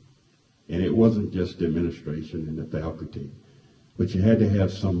way. And it wasn't just the administration and the faculty, but you had to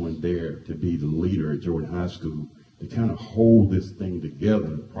have someone there to be the leader at Jordan High School to kind of hold this thing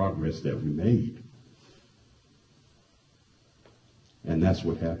together, the progress that we made. And that's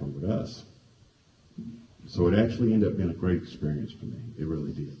what happened with us. So it actually ended up being a great experience for me. It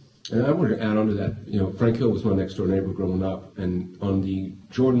really did. And I want to add on to that, Frank Hill was my next door neighbor growing up, and on the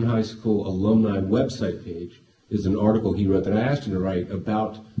Jordan High School alumni website page is an article he wrote that I asked him to write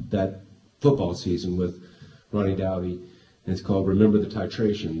about that football season with Ronnie Dowdy, and it's called Remember the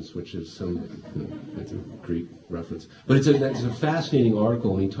Titrations, which is it's a Greek reference. But it's a fascinating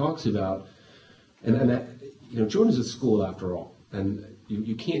article, and he talks about, Jordan's a school after all, and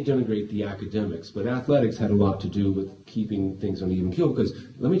you can't denigrate the academics, but athletics had a lot to do with keeping things on even keel, because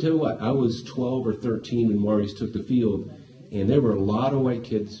let me tell you what, I was 12 or 13 when Maurice took the field, and there were a lot of white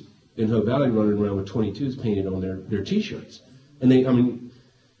kids in Hope Valley running around with 22s painted on their T-shirts. And I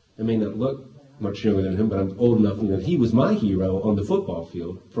may not look much younger than him, but I'm old enough that he was my hero on the football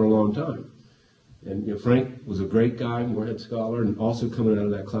field for a long time. And Frank was a great guy, Moorhead Scholar, and also coming out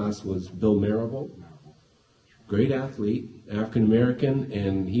of that class was Bill Marable. Great athlete, African-American,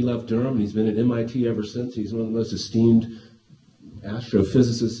 and he left Durham, and he's been at MIT ever since. He's one of the most esteemed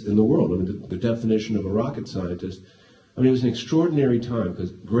astrophysicists in the world. I mean, the definition of a rocket scientist. I mean, it was an extraordinary time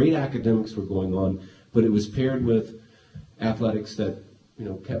because great academics were going on, but it was paired with athletics that,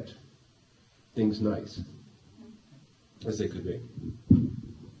 kept things nice, as they could be.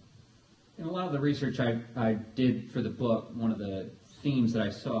 In a lot of the research I did for the book, one of the themes that I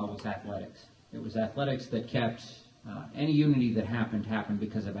saw was athletics. It was athletics that kept any unity that happened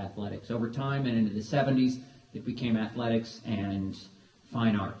because of athletics. Over time and into the 70s, it became athletics and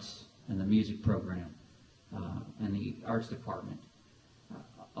fine arts and the music program and the arts department.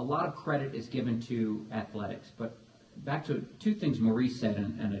 A lot of credit is given to athletics, but back to two things Maurice said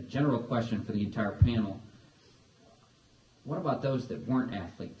and a general question for the entire panel. What about those that weren't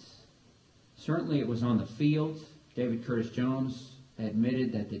athletes? Certainly it was on the field. David Curtis Jones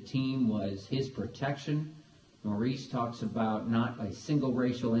admitted that the team was his protection. Maurice talks about not a single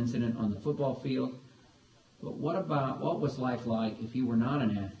racial incident on the football field. But what was life like if you were not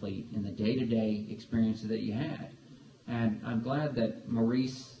an athlete in the day-to-day experiences that you had? And I'm glad that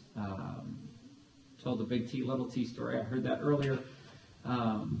Maurice told the Big T, Little T story. I heard that earlier.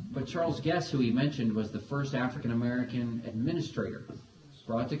 But Charles Guest, who he mentioned, was the first African-American administrator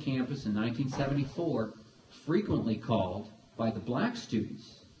brought to campus in 1974, frequently called by the black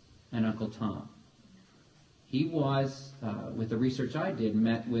students and Uncle Tom. He was, with the research I did,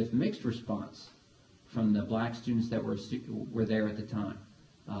 met with mixed response from the black students that were there at the time.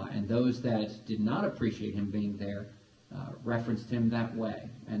 And those that did not appreciate him being there referenced him that way.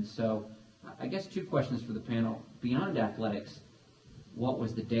 And so I guess two questions for the panel. Beyond athletics, what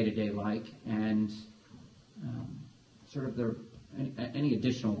was the day-to-day like? And sort of any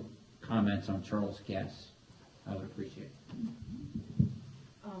additional comments on Charles' guess, I would appreciate.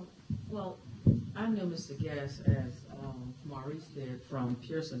 Well, I knew Mr. Guest as Maurice did from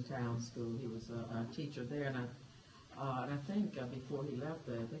Pearson Town School. He was a teacher there, and I think before he left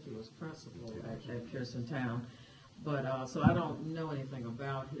there, I think he was principal at Pearson Town. But so I don't know anything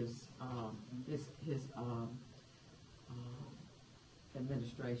about his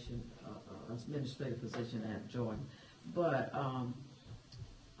administrative position at Jordan. But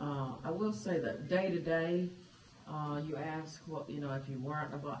I will say that day to day, you ask what if you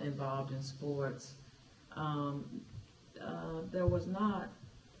weren't involved in sports. There was not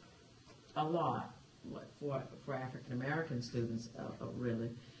a lot for African American students,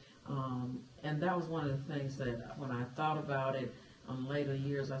 really. And that was one of the things that when I thought about it in later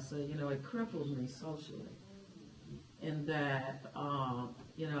years, I said, it crippled me socially. In that,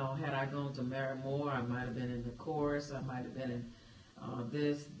 had I gone to Marymore, I might have been in the chorus, I might have been in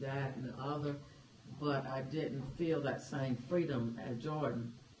this, that, and the other, but I didn't feel that same freedom at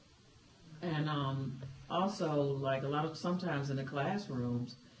Jordan. And also, like sometimes in the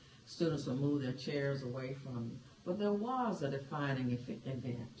classrooms, students would move their chairs away from me. But there was a defining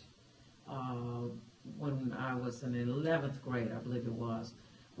event. When I was in the 11th grade, I believe it was,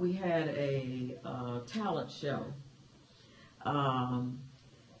 we had a talent show.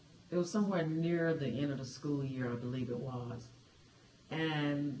 It was somewhere near the end of the school year, I believe it was.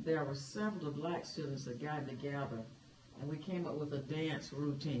 And there were several black students that got together, and we came up with a dance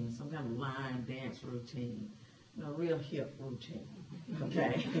routine, some kind of line dance routine, real hip routine,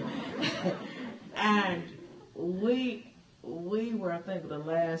 okay? And we were, I think, the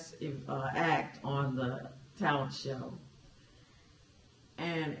last act on the talent show.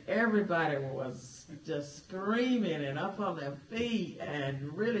 And everybody was just screaming and up on their feet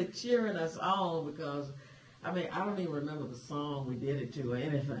and really cheering us on because, I don't even remember the song we did it to or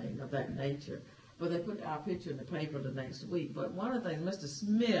anything of that nature. But they put our picture in the paper the next week. But one of the things, Mr.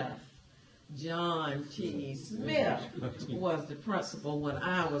 Smith, John T. Smith, was the principal when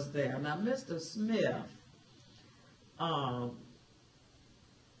I was there. Now, Mr. Smith,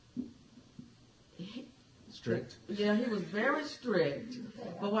 Strict? Yeah, he was very strict.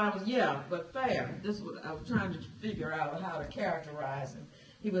 But but fair. This was, I was trying to figure out how to characterize him.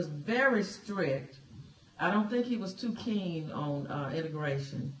 He was very strict. I don't think he was too keen on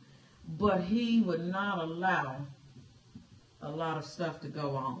integration, but he would not allow a lot of stuff to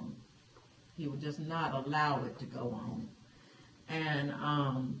go on. He would just not allow it to go on. And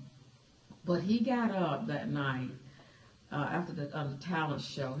but he got up that night after the talent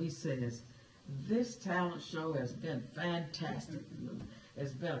show. He says, "This talent show has been fantastic.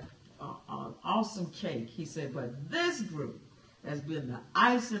 It's been an awesome cake." He said, "But this group has been the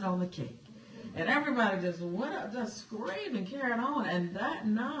icing on the cake." And everybody just went up, just screamed and carried on. And that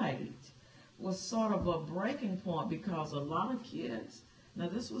night was sort of a breaking point because a lot of kids, now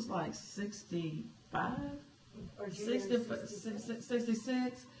this was like 65,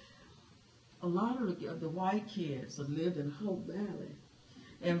 66, a lot of the white kids that lived in Hope Valley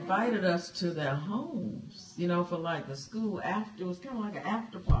invited us to their homes, for like the school after. It was kind of like an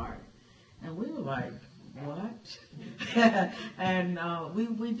after party. And we were like, what? And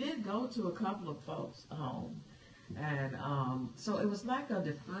we did go to a couple of folks' home. And so it was like a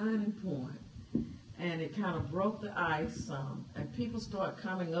defining point. And it kind of broke the ice some. And people started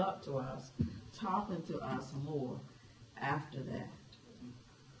coming up to us, talking to us more after that.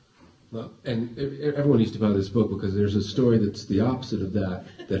 Well, and everyone needs to buy this book because there's a story that's the opposite of that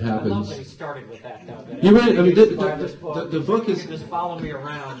happens. I love that he started with that, though. You're right. I mean, the book is. You just follow me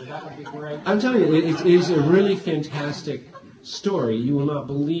around. That would be great. I'm telling you, it is a really fantastic story. You will not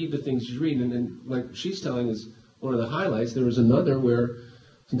believe the things you read. And like she's telling is one of the highlights. There was another where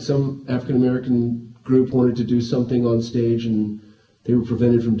I think some African American group wanted to do something on stage and they were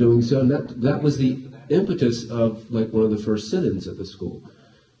prevented from doing so. And that was the impetus of like one of the first sit-ins at the school.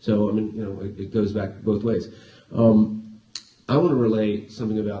 So, it goes back both ways. I want to relay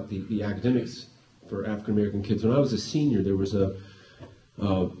something about the academics for African-American kids. When I was a senior, there was a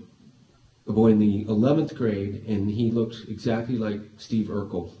boy in the 11th grade, and he looked exactly like Steve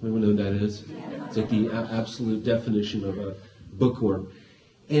Urkel. Anyone know who that is? It's like the absolute definition of a bookworm.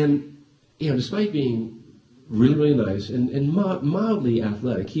 And, despite being really, really nice, and mildly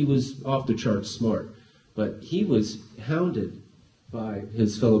athletic. He was off the charts smart, but he was hounded by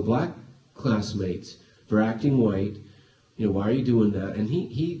his fellow black classmates for acting white. You know, why are you doing that? And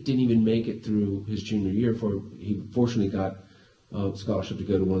he didn't even make it through his junior year. He fortunately got a scholarship to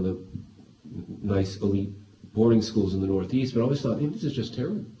go to one of the nice elite boarding schools in the Northeast, but I always thought, hey, this is just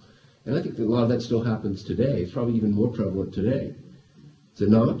terrible. And I think that a lot of that still happens today. It's probably even more prevalent today. Is it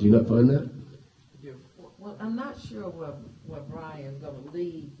not? Do you not find that? Well, I'm not sure where Brian's going to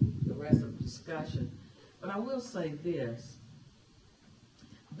lead the rest of the discussion, but I will say this,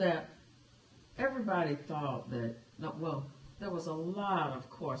 that everybody thought that, well, there was a lot, of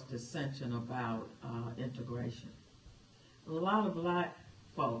course, dissension about integration. A lot of black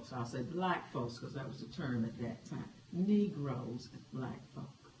folks, I'll say black folks because that was the term at that time, Negroes and black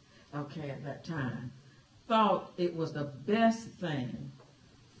folk, okay, at that time, thought it was the best thing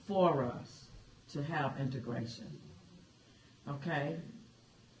for us to have integration, okay,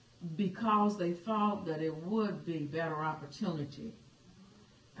 because they thought that it would be better opportunity.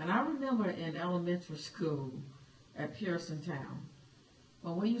 And I remember in elementary school at Pearson Town,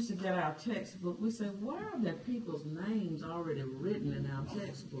 when we used to get our textbook, we said, why are there people's names already written in our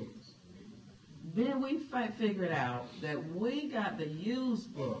textbooks? Then we figured out that we got the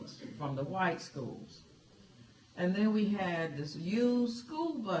used books from the white schools. And then we had this used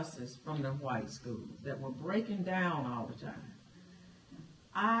school buses from the white schools that were breaking down all the time.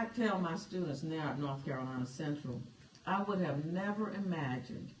 I tell my students now at North Carolina Central, I would have never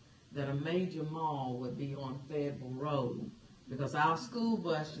imagined that a major mall would be on Fayetteville Road, because our school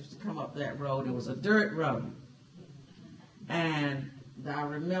bus used to come up that road. It was a dirt road. And I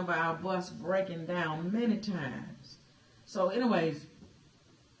remember our bus breaking down many times. So anyways,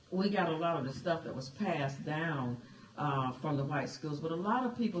 we got a lot of the stuff that was passed down from the white schools. But a lot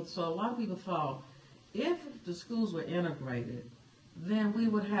of people thought if the schools were integrated, then we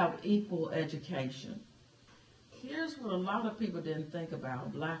would have equal education. Here's what a lot of people didn't think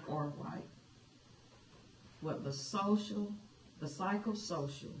about, black or white, what the social, the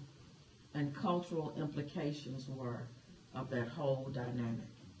psychosocial, and cultural implications were of that whole dynamic.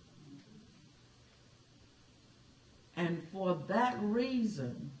 And for that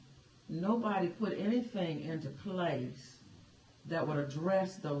reason, nobody put anything into place that would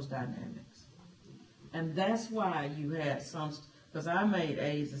address those dynamics. And that's why you had some, because I made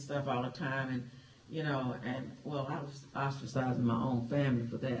A's and stuff all the time, and you know, and well, I was ostracizing my own family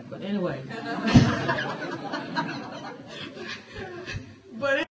for that. But anyway,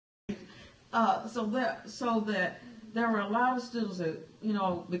 but anyway, so that there were a lot of students that, you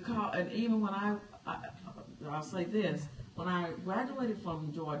know, because, and even when I'll say this, when I graduated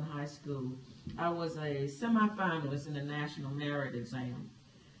from Jordan High School, I was a semifinalist in the National Merit Exam,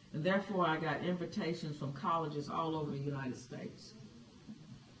 and therefore I got invitations from colleges all over the United States.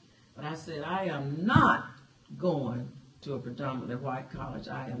 But I said, I am not going to a predominantly white college.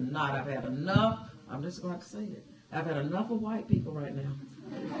 I am not. I've had enough. I'm just going to say it. I've had enough of white people right now.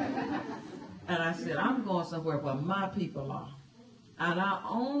 And I said, I'm going somewhere where my people are. And I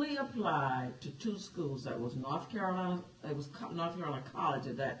only applied to two schools. That was North Carolina. It was North Carolina College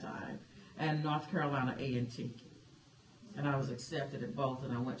at that time, and North Carolina A&T. And I was accepted at both,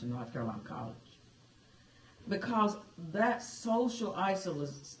 and I went to North Carolina College. Because that social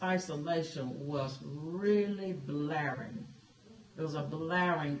isolation was really blaring. It was a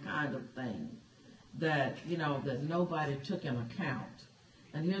blaring kind of thing that, you know, that nobody took in account.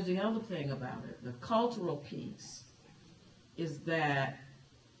 And here's the other thing about it. The cultural piece is that,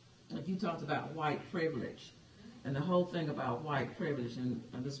 like you talked about white privilege, and the whole thing about white privilege, and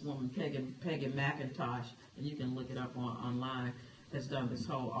this woman, Peggy McIntosh, and you can look it up online, has done this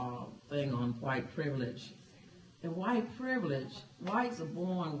whole thing on white privilege. And white privilege, whites are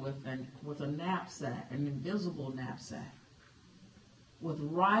born with a knapsack, an invisible knapsack, with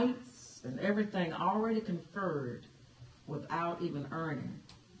rights and everything already conferred without even earning.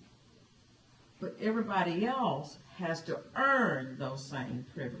 But everybody else has to earn those same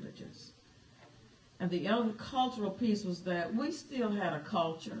privileges. And the other cultural piece was that we still had a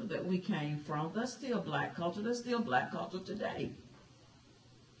culture that we came from. That's still black culture. That's still black culture today.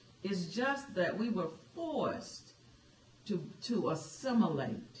 It's just that we were forced to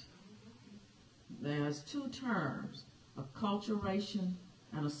assimilate. There's two terms, acculturation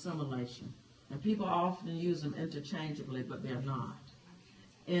and assimilation. And people often use them interchangeably, but they're not.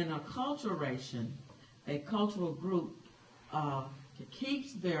 In acculturation, a cultural group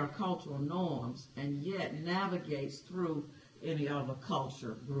keeps their cultural norms and yet navigates through any other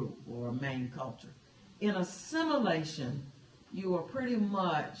culture group or a main culture. In assimilation, you are pretty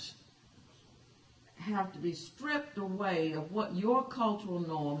much have to be stripped away of what your cultural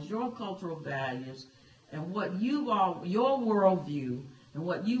norms, your cultural values, and what your worldview, and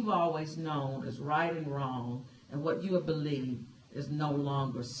what you've always known as right and wrong, and what you have believed is no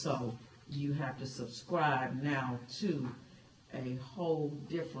longer so. You have to subscribe now to a whole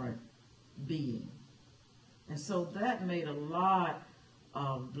different being. And so that made a lot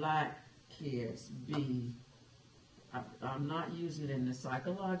of black kids be, I'm not using it in the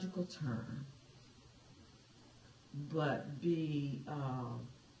psychological term, but be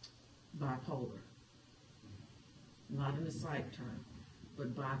bipolar. Not in the psych term,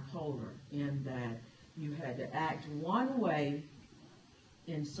 but bipolar, in that you had to act one way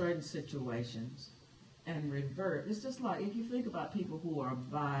in certain situations and revert. It's just like if you think about people who are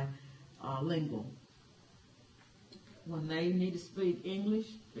bilingual. When they need to speak English,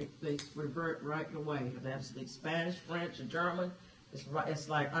 they revert right away. If they have to speak Spanish, French, or German, it's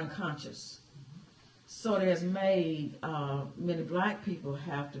like unconscious. So it has made many black people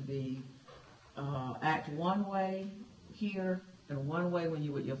have to be act one way here and one way when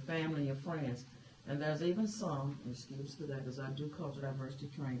you're with your family and your friends. And there's even some, excuse for that because I do cultural diversity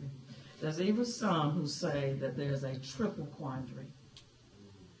training, there's even some who say that there's a triple quandary.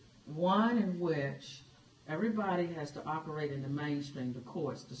 One in which everybody has to operate in the mainstream, the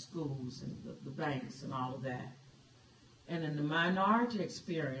courts, the schools, and the banks, and all of that. And in the minority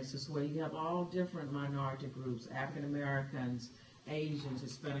experiences, where you have all different minority groups, African Americans, Asians,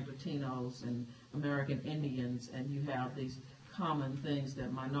 Hispanic, Latinos, and American Indians, and you have these common things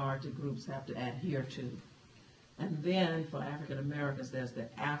that minority groups have to adhere to. And then for African Americans, there's the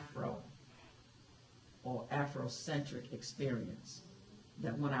Afro or Afrocentric experience,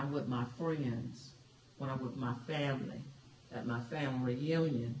 that when I'm with my friends, when I'm with my family, at my family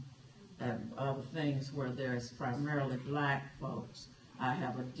reunion, and other things where there's primarily black folks, I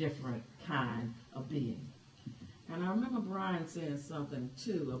have a different kind of being. And I remember Brian saying something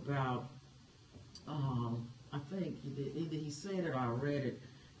too about, I think either he said it or I read it,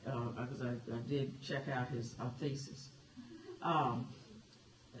 because I did check out his thesis.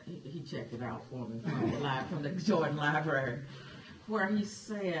 He checked it out for me from the Jordan Library, where he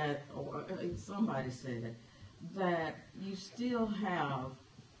said, or somebody said, that you still have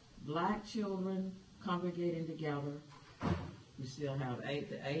black children congregating together. You still have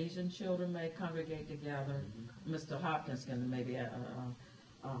the Asian children may congregate together. Mr. Hopkins can maybe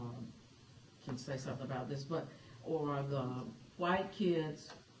can say something about this, but or the white kids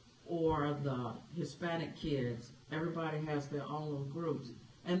or the Hispanic kids. Everybody has their own little groups,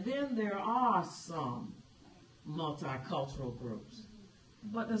 and then there are some multicultural groups.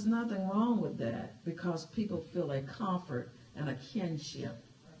 But there's nothing wrong with that, because people feel a comfort and a kinship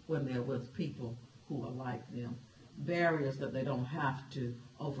when they're with people who are like them. Barriers that they don't have to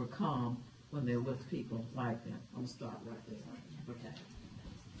overcome when they're with people like them. I'm going to stop right there. Okay.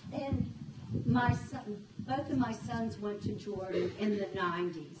 And my son, both of my sons went to Jordan in the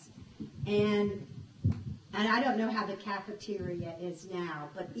 90s. And I don't know how the cafeteria is now,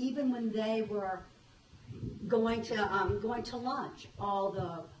 but even when they were going to lunch, all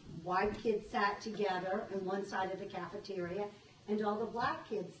the white kids sat together on one side of the cafeteria, and all the black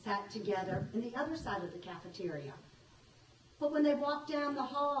kids sat together on the other side of the cafeteria. But when they walked down the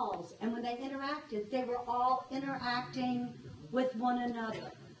halls and when they interacted, they were all interacting with one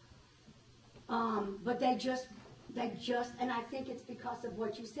another. But they just, and I think it's because of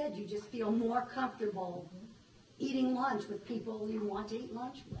what you said, you just feel more comfortable eating lunch with people you want to eat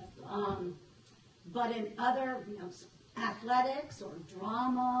lunch with. But in other, athletics or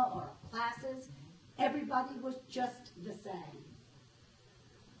drama or classes, everybody was just the same.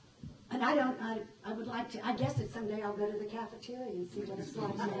 And I would like to, I guess that someday I'll go to the cafeteria and see what it's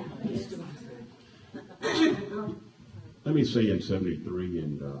like now. Let me say in 73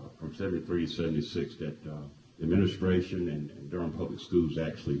 and from 73 to 76 that the administration and Durham Public Schools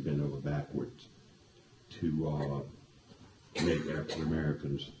actually bent over backwards to make African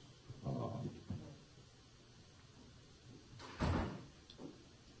Americans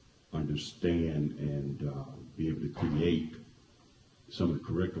understand and be able to create some of the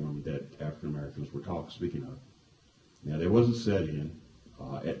curriculum that African Americans were speaking of. Now, there was a set-in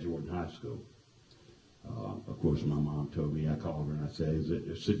at Jordan High School. Of course, my mom told me, I called her and I said,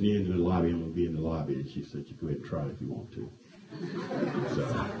 they're sitting in the lobby, I'm going to be in the lobby. And she said, you go ahead and try it if you want to. So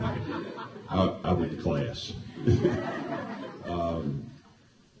I went to class.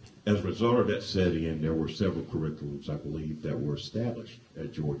 As a result of that set-in, there were several curriculums, I believe, that were established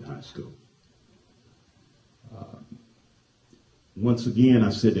at Jordan High School. Once again, I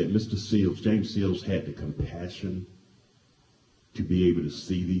said that Mr. Seals, James Seals, had the compassion to be able to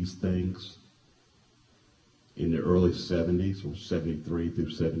see these things in the early 70s, or 73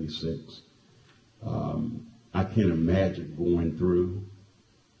 through 76. I can't imagine going through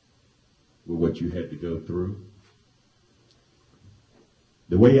with what you had to go through.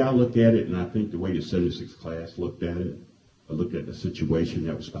 The way I look at it, and I think the way the 76 class looked at it, I looked at the situation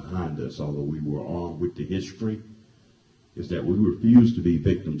that was behind us, although we were armed with the history, is that we refused to be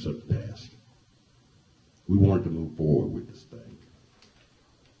victims of the past. We wanted to move forward with this thing.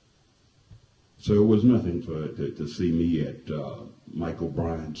 So it was nothing to see me at Mike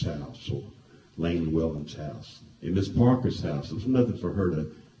O'Brien's house or Lane Whelan's house. In Miss Parker's house, it was nothing for her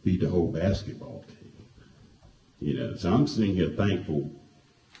to feed the whole basketball team. You know, so I'm sitting here thankful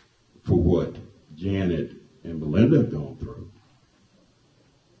for what Janet and Melinda have gone through,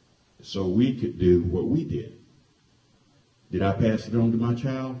 so we could do what we did. Did I pass it on to my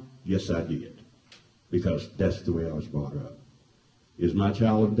child? Yes, I did, because that's the way I was brought up. Is my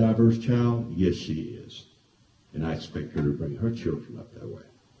child a diverse child? Yes, she is. And I expect her to bring her children up that way,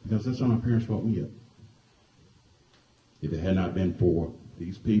 because that's how my parents brought me up. If it had not been for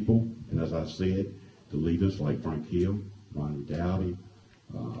these people, and as I said, the leaders like Frank Hill, Ronnie Dowdy,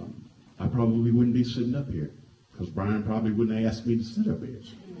 I probably wouldn't be sitting up here, because Brian probably wouldn't have asked me to sit up here.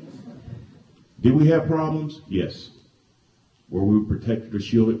 Did we have problems? Yes. Were we protected or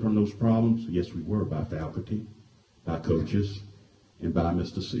shielded from those problems? Yes, we were, by faculty, by coaches, and by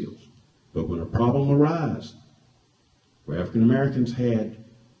Mr. Seals. But when a problem arose, where African Americans had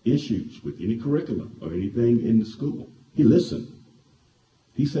issues with any curriculum or anything in the school, he listened.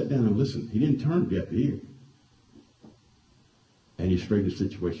 He sat down and listened. He didn't turn a deaf ear. And he straightened the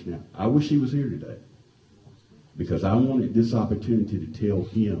situation out. I wish he was here today, because I wanted this opportunity to tell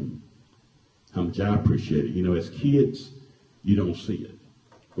him how much I appreciate it. You know, as kids, you don't see it.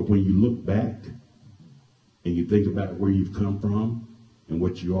 But when you look back and you think about where you've come from and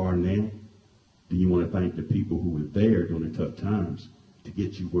what you are now, then you want to thank the people who were there during the tough times to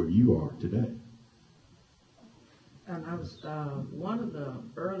get you where you are today. And I was, one of the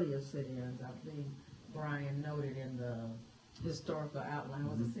earliest sit-ins, I think Brian noted in the historical outline,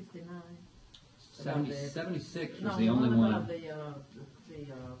 was it 69? 76 was the only one. About the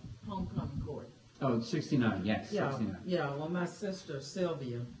homecoming court. Oh, 69, yes, Yeah, 69. yeah. Well, my sister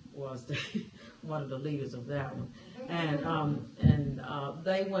Sylvia was one of the leaders of that one, and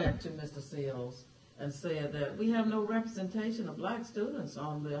they went to Mr. Seals and said that we have no representation of black students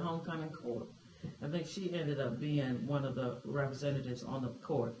on the homecoming court. I think she ended up being one of the representatives on the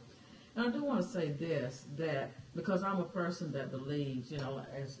court. And I do want to say this, that because I'm a person that believes, you know,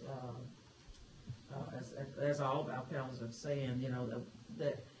 as all of our panelists are saying, you know,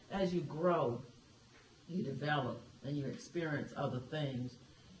 that as you grow, you develop and you experience other things,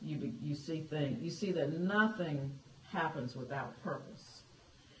 you see things, you see that nothing happens without purpose.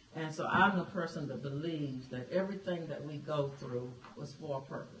 And so I'm the person that believes that everything that we go through was for a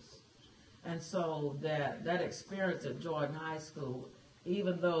purpose. And so that experience at Jordan High School,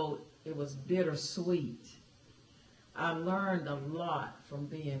 even though it was bittersweet, I learned a lot from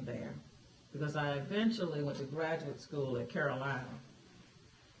being there, because I eventually went to graduate school at Carolina,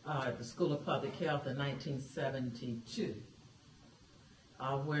 at the School of Public Health in 1972,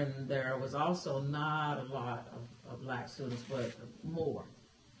 when there was also not a lot of black students, but more.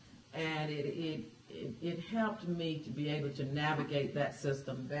 And it helped me to be able to navigate that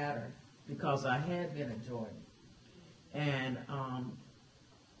system better, because I had been at Jordan. And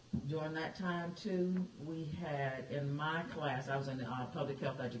during that time, too, we had, in my class, I was in public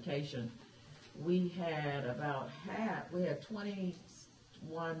health education, we had about half, we had 21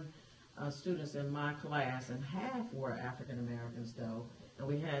 students in my class, and half were African Americans, though, and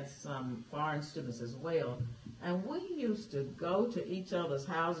we had some foreign students as well. And we used to go to each other's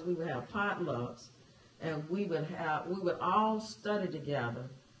houses. We would have potlucks, and we would all study together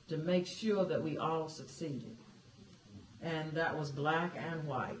to make sure that we all succeeded. And that was black and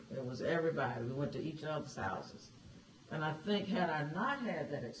white. It was everybody. We went to each other's houses. And I think had I not had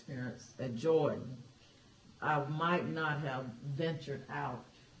that experience at Jordan, I might not have ventured out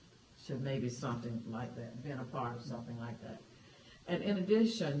to maybe something like that, been a part of something like that. And in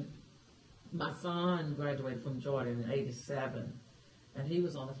addition, my son graduated from Jordan in '87, and he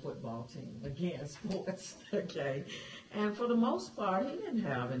was on the football team, again, sports, okay? And for the most part, he didn't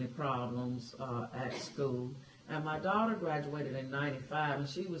have any problems at school. And my daughter graduated in '95, and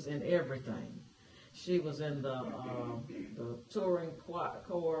she was in everything. She was in the touring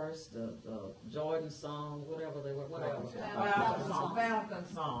chorus, the Jordan song, whatever they were, Falcon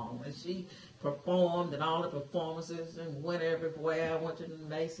song. And she performed in all the performances and went everywhere. Went to the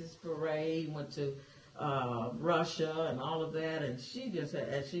Macy's parade, went to Russia and all of that. And she just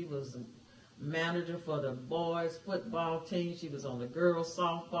had, she was manager for the boys football team. She was on the girls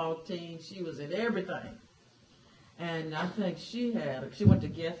softball team. She was in everything. And I think she went to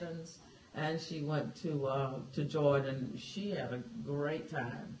Giffin's and she went to Jordan. She had a great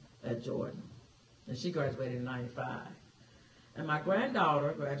time at Jordan. And she graduated in 95. And my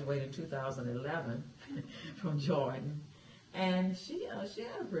granddaughter graduated in 2011 from Jordan. And she had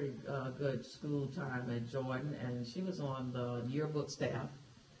a pretty good school time at Jordan, and she was on the yearbook staff.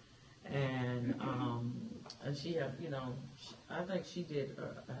 And she had, I think she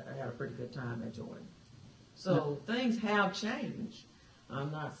had a pretty good time at Jordan. So things have changed. I'm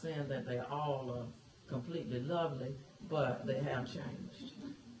not saying that they all are completely lovely, but they have changed.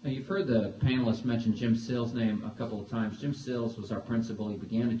 Now, you've heard the panelists mention Jim Sills' name a couple of times. Jim Sills was our principal. He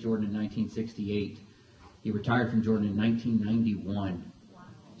began at Jordan in 1968. He retired from Jordan in 1991,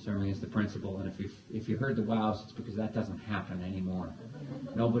 serving as the principal. And if you heard the wows, it's because that doesn't happen anymore.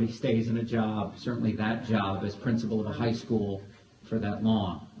 Nobody stays in a job, certainly that job as principal of a high school, for that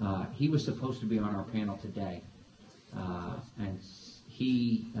long. He was supposed to be on our panel today. And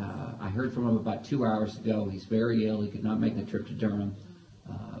I heard from him about 2 hours ago. He's very ill. He could not make the trip to Durham.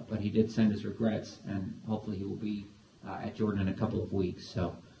 But he did send his regrets, and hopefully he will be at Jordan in a couple of weeks.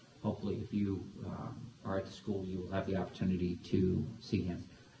 So hopefully if you are at the school, you will have the opportunity to see him.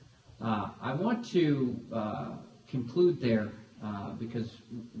 I want to conclude there because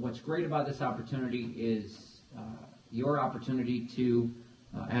what's great about this opportunity is your opportunity to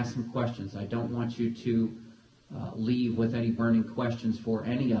ask some questions. I don't want you to leave with any burning questions for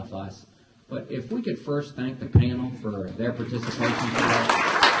any of us. But if we could first thank the panel for their participation today.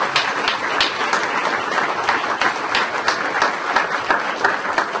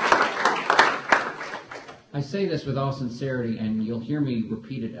 I say this with all sincerity, and you'll hear me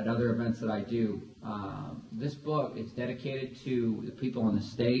repeat it at other events that I do. This book is dedicated to the people on the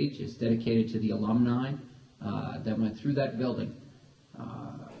stage. It's dedicated to the alumni that went through that building.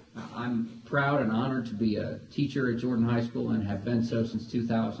 I'm proud and honored to be a teacher at Jordan High School and have been so since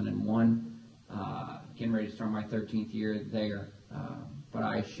 2001. Getting ready to start my 13th year there. But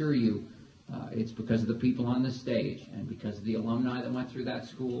I assure you, it's because of the people on this stage and because of the alumni that went through that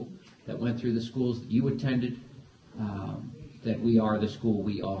school, that went through the schools that you attended, that we are the school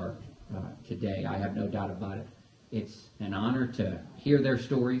we are today. I have no doubt about it. It's an honor to hear their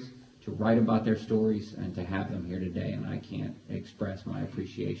stories, to write about their stories, and to have them here today, and I can't express my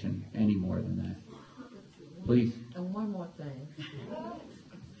appreciation any more than that. Please. And one more thing,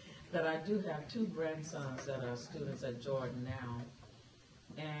 that I do have 2 grandsons that are students at Jordan now.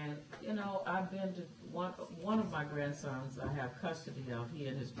 And, I've been to one of my grandsons I have custody of, he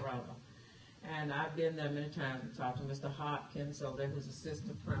and his brother. And I've been there many times to talk to Mr. Hopkins, over there, who's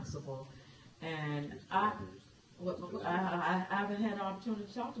assistant principal. And I haven't had an opportunity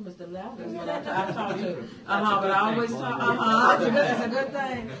to talk to Mr. Levins, but I talked to, but I always talk, it's a good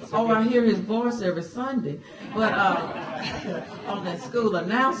thing. Oh, I hear his voice every Sunday, but on the school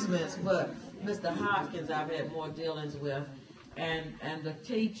announcements. But Mr. Hopkins, I've had more dealings with, and the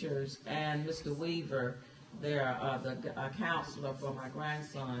teachers, and Mr. Weaver, they're the counselor for my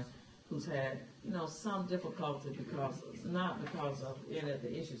grandson, who's had, some difficulty not because of any of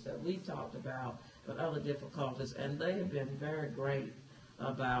the issues that we talked about, but other difficulties, and they have been very great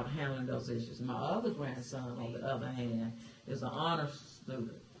about handling those issues. My other grandson, on the other hand, is an honors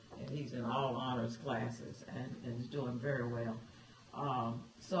student, and he's in all honors classes, and is doing very well.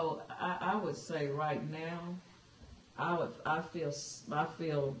 So I would say right now, I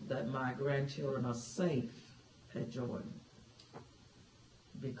feel that my grandchildren are safe at Jordan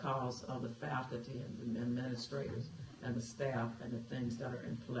because of the faculty and the administrators and the staff and the things that are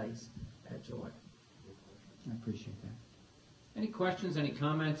in place at Jordan. I appreciate that. Any questions, any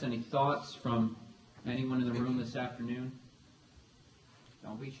comments, any thoughts from anyone in the room this afternoon?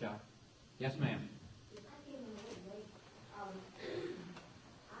 Don't be shy. Yes, ma'am.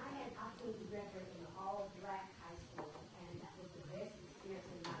 I had opportunity to graduate in an all-black high school, and that was the best experience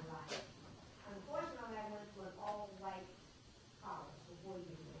in my life. Unfortunately, I went to an all-white college for 4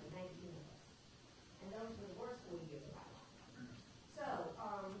 years, 19 of us, and those were the worst 4 years of my life. So,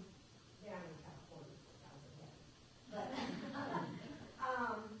 down in California, I was there. But,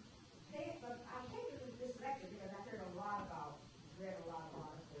 but I came to this lecture because I read a lot of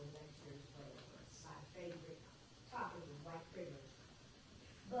articles, lectures, whatever. My favorite topic is white privilege.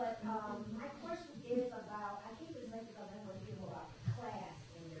 But my question is about, I think this lecture because I want to hear more about class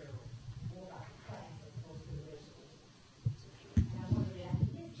in your, more about class as opposed to racial. And I wonder if I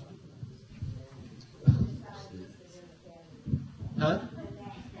missed something. Huh?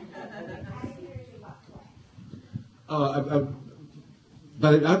 I didn't hear anything about class.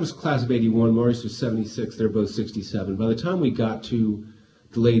 I was class of 81, Maurice was 76, they're both 67. By the time we got to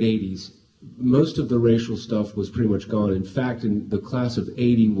the late 80s, most of the racial stuff was pretty much gone. In fact, in the class of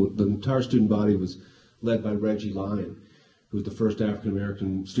 80, the entire student body was led by Reggie Lyon, who was the first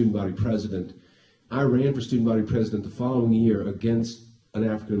African-American student body president. I ran for student body president the following year against an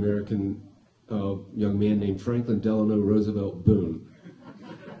African-American young man named Franklin Delano Roosevelt Boone.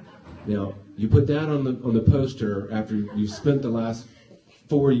 Now, you put that on the poster after you've spent the last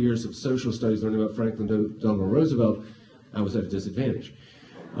 4 years of social studies learning about Franklin Delano Roosevelt, I was at a disadvantage.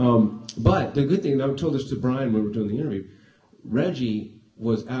 But the good thing, and I told this to Brian when we were doing the interview, Reggie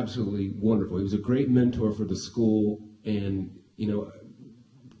was absolutely wonderful. He was a great mentor for the school, and, you know,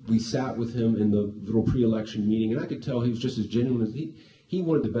 we sat with him in the little pre-election meeting, and I could tell he was just as genuine as he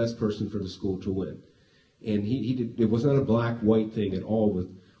wanted the best person for the school to win. And he did, it was not a black-white thing at all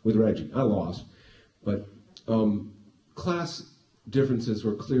with Reggie. I lost. But class differences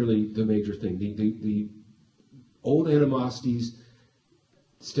were clearly the major thing. The old animosities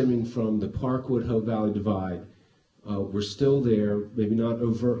stemming from the Parkwood-Hope Valley divide were still there, maybe not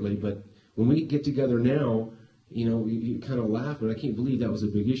overtly, but when we get together now, you know, you kind of laugh, but I can't believe that was a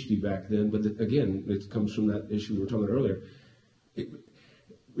big issue back then. But again, it comes from that issue we were talking about earlier.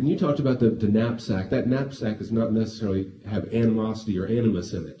 When you talked about the knapsack, that knapsack does not necessarily have animosity or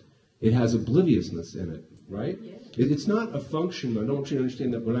animus in it. It has obliviousness in it, right? Yes. It's not a function. I don't want you to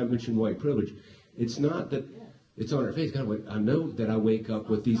understand that when I mention white privilege, it's not that it's on our face. God, I know that I wake up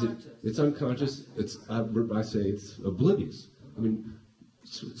with these. It's unconscious. I say it's oblivious. I mean,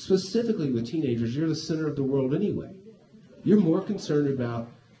 specifically with teenagers, you're the center of the world anyway. You're more concerned about,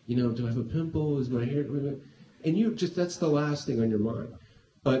 you know, do I have a pimple? Is my hair? And that's the last thing on your mind.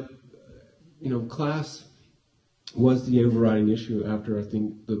 But, you know, class was the overriding issue after I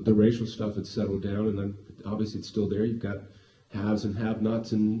think the racial stuff had settled down, and then obviously it's still there. You've got haves and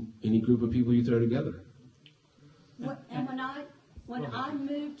have-nots in any group of people you throw together. And when I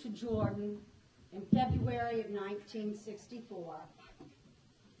moved to Jordan in February of 1964,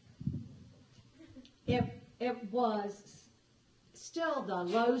 it was still the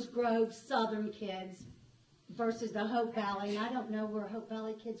Rose Grove Southern kids versus the Hope Valley. And I don't know where Hope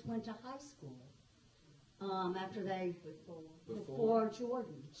Valley kids went to high school after they before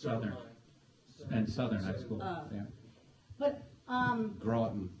Jordan. Southern and Southern High School. Yeah. But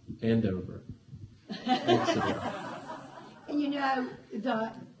Groton, Andover. and you know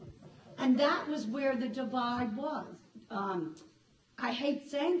and that was where the divide was. I hate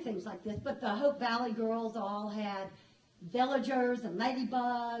saying things like this, but the Hope Valley girls all had villagers and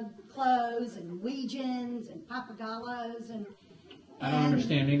ladybug clothes and Weegians and papagayos and. I don't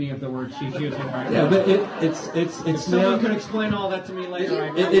understand any of the words she's using right now. Yeah, but it's if someone could explain all that to me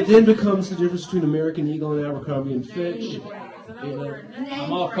later. It then becomes the difference between American Eagle and Abercrombie and Fitch. You know.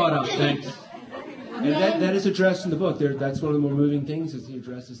 I'm all caught up, thanks. And that is addressed in the book. That's one of the more moving things is he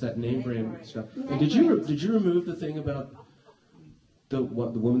addresses that name brand stuff. And did you remove the thing about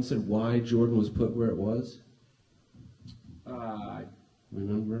what the woman said why Jordan was put where it was?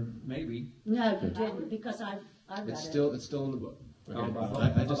 Remember? Maybe. No, you didn't, because I read it's still in the book. Okay.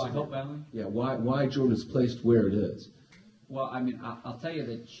 About Hope Valley? Yeah, why Jordan is placed where it is. Well, I mean, I'll tell you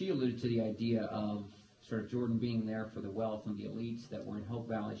that she alluded to the idea of sort of Jordan being there for the wealth and the elites that were in Hope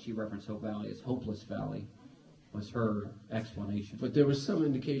Valley. She referenced Hope Valley as Hopeless Valley, was her explanation. But there was some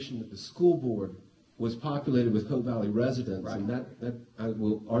indication that the school board was populated with Hope Valley residents, right. And that I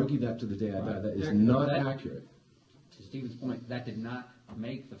will argue that to the day I die. That is not accurate. To Stephen's point, that did not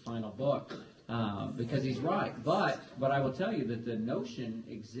make the final book. Because he's right. But I will tell you that the notion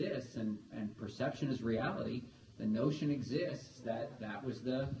exists, and perception is reality. The notion exists that was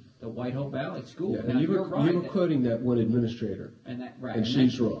the White Hope Valley School. Yeah, and you were quoting that one administrator. And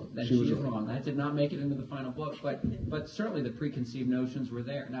she's wrong. She was wrong. That did not make it into the final book. But certainly the preconceived notions were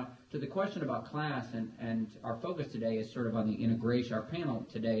there. Now, to the question about class, and our focus today is sort of on the integration. Our panel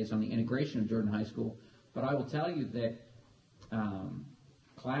today is on the integration of Jordan High School. But I will tell you that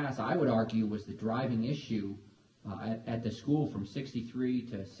class, I would argue, was the driving issue at the school from 63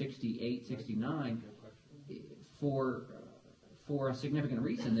 to 68, 69 for a significant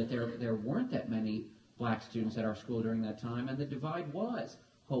reason, that there weren't that many black students at our school during that time, and the divide was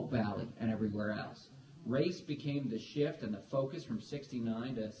Hope Valley and everywhere else. Race became the shift and the focus from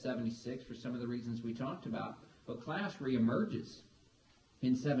 69 to 76 for some of the reasons we talked about, but class reemerges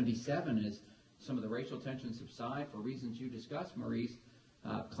in 77 as some of the racial tensions subside for reasons you discussed, Maurice.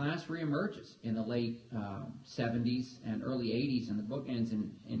 Class reemerges in the late 70s and early 80s, and the book ends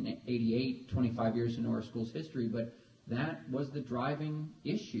in 88, 25 years into our school's history, but that was the driving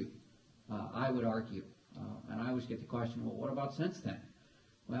issue, I would argue. And I always get the question, well, what about since then?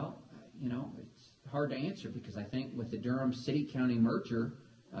 hard to answer because I think with the Durham city-county merger,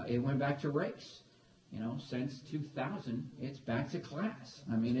 it went back to race. Since 2000, it's back to class.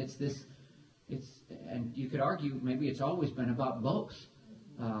 I mean, and you could argue maybe it's always been about both.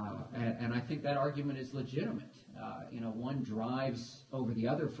 And I think that argument is legitimate. One drives over the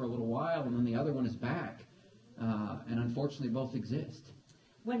other for a little while, and then the other one is back. And unfortunately, both exist.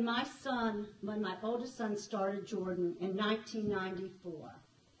 When my oldest son started Jordan in 1994,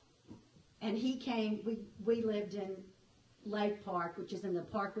 and he came, we lived in Lake Park, which is in the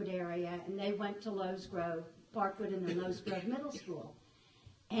Parkwood area, and they went to Lowe's Grove, Parkwood and then Lowe's Grove Middle School.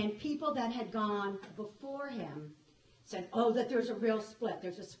 And people that had gone before him said, that there's a real split.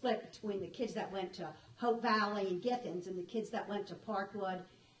 There's a split between the kids that went to Hope Valley and Githens and the kids that went to Parkwood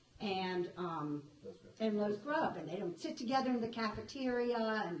and Lowe's Grove. And they don't sit together in the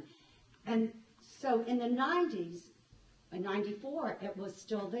cafeteria. And so in the 90s, in 94, it was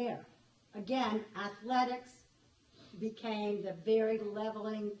still there. Again, athletics became the very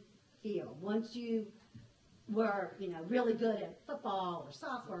leveling field. Once you were, really good at football or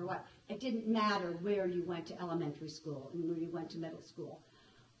soccer or what, it didn't matter where you went to elementary school and where you went to middle school.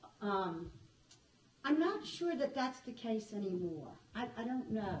 I'm not sure that that's the case anymore. I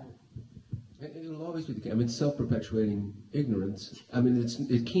don't know. It will always be the case. I mean, it's self-perpetuating ignorance. I mean,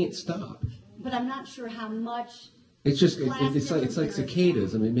 it can't stop. But I'm not sure how much. It's just it's like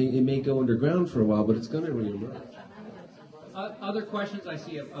cicadas. I mean, it may go underground for a while, but it's going to reemerge. Other questions? I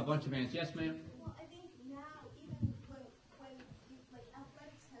see a bunch of hands. Yes, ma'am. Well, I think now, even when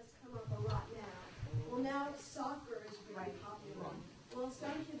athletics has come up a lot now. Well, now soccer is very popular. Well,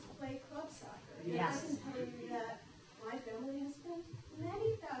 some kids play club soccer. Yes. I can tell you that my family has spent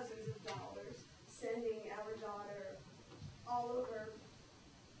many thousands of dollars sending our daughter all over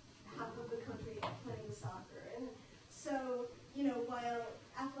half of the country playing soccer. And so, while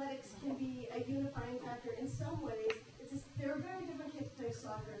athletics can be a unifying factor in some ways, there are very different kids playing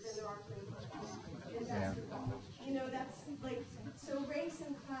soccer than there are playing football and basketball. That's so race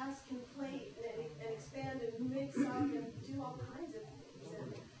and class conflate and expand and mix up and do all kinds of things.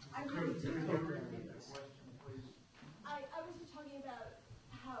 And I really do. I was just talking about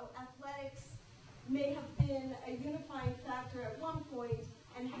how athletics may have been a unifying factor at one point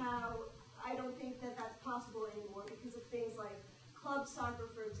and how I don't think that that's possible anymore because of things like club soccer,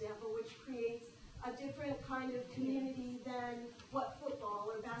 for example, which creates a different kind of community than what football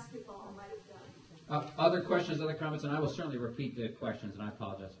or basketball might have done. Other questions, other comments, and I will certainly repeat the questions, and I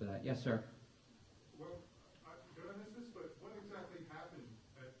apologize for that. Yes, sir. Well, did I miss this, but what exactly happened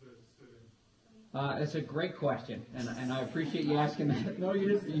at the sit-in? It's a great question, and I appreciate you asking that. No,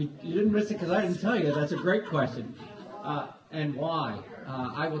 you didn't miss it because I didn't tell you. That's a great question. And why?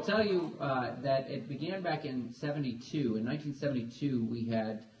 I will tell you that it began back in 72. In 1972, we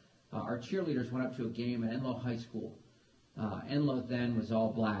had our cheerleaders went up to a game at Enloe High School. Enloe then was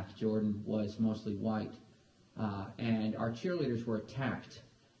all black. Jordan was mostly white. And our cheerleaders were attacked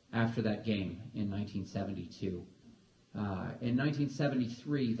after that game in 1972. In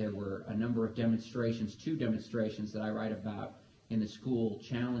 1973, there were a number of demonstrations, 2 demonstrations that I write about in the school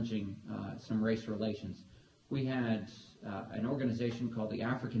challenging some race relations. We had an organization called the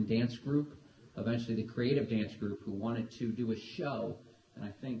African Dance Group, eventually the Creative Dance Group, who wanted to do a show, and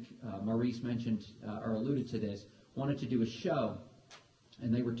I think Maurice mentioned or alluded to this, wanted to do a show,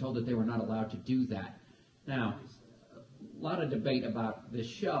 and they were told that they were not allowed to do that. Now, a lot of debate about this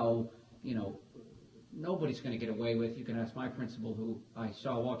show, nobody's going to get away with, you can ask my principal who I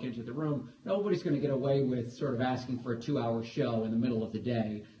saw walk into the room, nobody's going to get away with sort of asking for a 2-hour show in the middle of the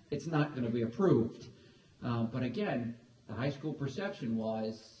day. It's not going to be approved. But again, the high school perception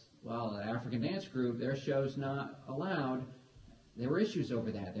was, well, the African Dance Group, their show's not allowed. There were issues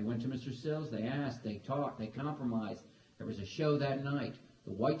over that. They went to Mr. Sills, they asked, they talked, they compromised. There was a show that night.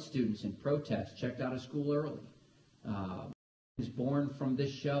 The white students in protest checked out of school early. It was born from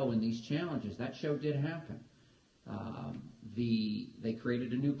this show and these challenges. That show did happen. They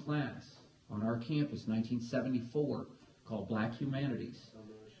created a new class on our campus, 1974, called Black Humanities.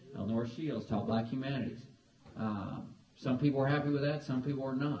 Eleanor Shields taught Black Humanities. Some people were happy with that, some people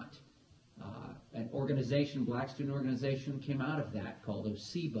were not. An organization, Black Student Organization, came out of that called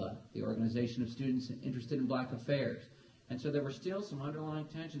OSEBA, the Organization of Students Interested in Black Affairs. And so there were still some underlying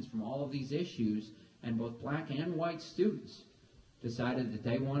tensions from all of these issues, and both black and white students decided that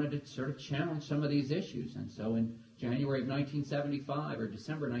they wanted to sort of challenge some of these issues. And so in January of 1975, or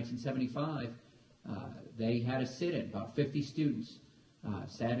December 1975, they had a sit-in, about 50 students.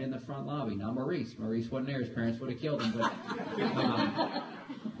 Sat in the front lobby. Not Maurice. Maurice wasn't there. His parents would have killed him.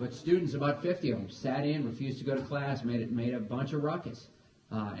 But students, about 50 of them, sat in, refused to go to class, made a bunch of ruckus.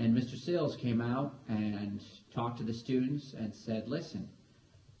 And Mr. Sills came out and talked to the students and said, listen,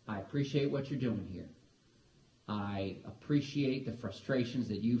 I appreciate what you're doing here. I appreciate the frustrations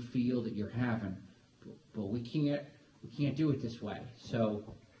that you feel that you're having, but we can't do it this way. So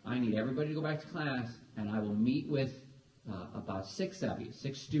I need everybody to go back to class, and I will meet with about 6 of you,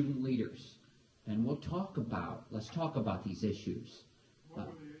 6 student leaders, and let's talk about these issues.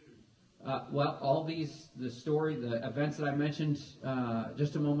 Well, all the events that I mentioned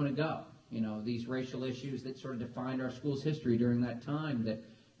just a moment ago, these racial issues that sort of defined our school's history during that time, that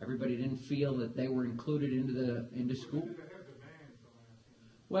everybody didn't feel that they were included into school.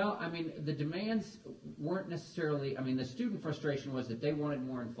 Well, I mean, the demands weren't necessarily, the student frustration was that they wanted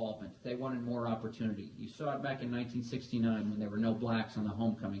more involvement. They wanted more opportunity. You saw it back in 1969 when there were no blacks on the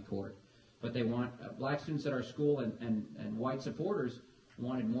homecoming court. But they want black students at our school and white supporters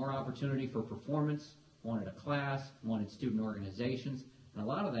wanted more opportunity for performance, wanted a class, wanted student organizations. And a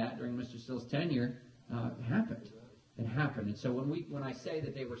lot of that during Mr. Still's tenure happened. It happened. And so when I say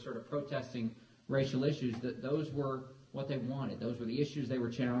that they were sort of protesting racial issues, that those were what they wanted. Those were the issues they were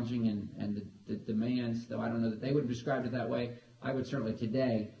challenging, and the demands, though I don't know that they would have described it that way, I would certainly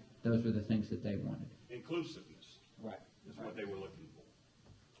today, those were the things that they wanted. Inclusiveness. Right. Is what they were looking for.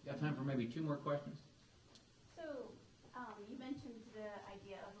 Got time for maybe 2 more questions? So, you mentioned the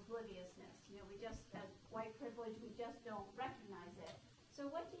idea of obliviousness. We just, as white privilege, we just don't recognize it.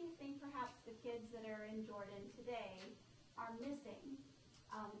 So what do you think perhaps the kids that are in Jordan today are missing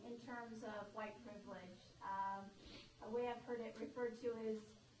in terms of white privilege? A way I've heard it referred to is,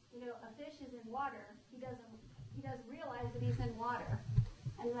 a fish is in water. He doesn't realize that he's in water.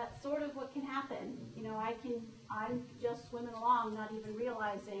 And that's sort of what can happen. I'm just swimming along, not even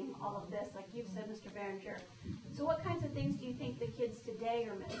realizing all of this, like you've said, Mr. Berenger. So what kinds of things do you think the kids today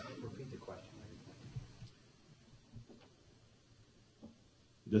are missing? Repeat the question.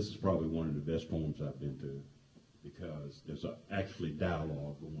 This is probably one of the best forums I've been to, because there's actually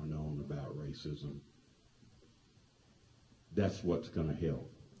dialogue going on about racism. That's what's going to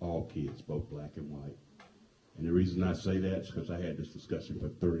help all kids, both black and white. And the reason I say that is because I had this discussion for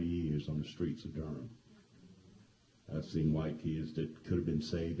 30 years on the streets of Durham. I've seen white kids that could have been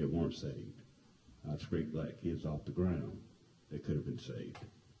saved that weren't saved. I've scraped black kids off the ground that could have been saved.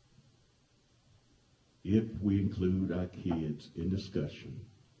 If we include our kids in discussion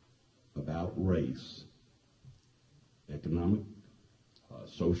about race, economic,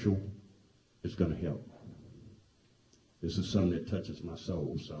 social, it's going to help. This is something that touches my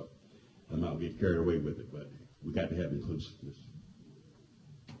soul, so I'm not going to get carried away with it, but we got to have inclusiveness.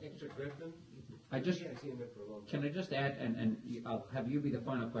 Extra Griffin? Can I just add, and I'll have you be the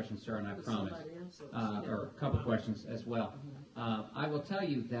final question, sir, and I promise, or a couple questions as well. I will tell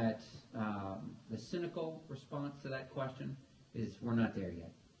you that the cynical response to that question is we're not there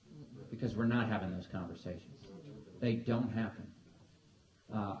yet, because we're not having those conversations. They don't happen.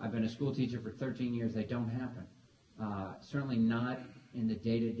 I've been a school teacher for 13 years. They don't happen. Certainly not in the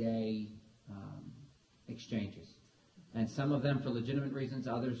day-to-day exchanges. And some of them for legitimate reasons,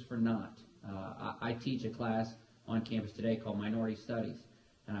 others for not. I teach a class on campus today called Minority Studies.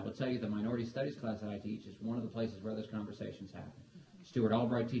 And I will tell you the Minority Studies class that I teach is one of the places where those conversations happen. Stuart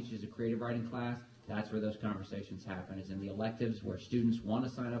Albright teaches a creative writing class. That's where those conversations happen, is in the electives where students want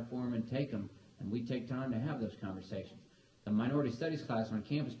to sign up for them and take them, and we take time to have those conversations. The Minority Studies class on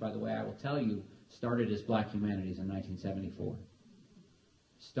campus, by the way, I will tell you, started as Black Humanities in 1974.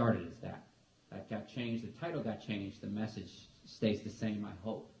 Started as that. That got changed. The title got changed. The message stays the same, I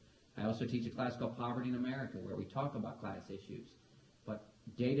hope. I also teach a class called Poverty in America, where we talk about class issues. But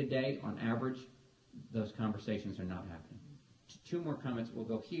day to day, on average, those conversations are not happening. 2 more comments. We'll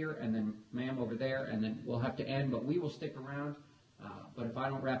go here, and then ma'am over there, and then we'll have to end, but we will stick around. But if I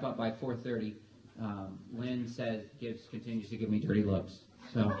don't wrap up by 4:30, Lynn continues to give me dirty looks.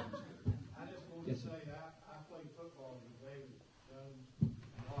 So, I just want to say I played football with David Jones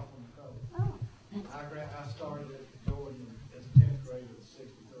and Hawthorne Cole. I started at Jordan as a 10th grader in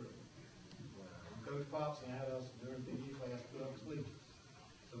 '63. Coach Popson had us during PE class put up bleachers.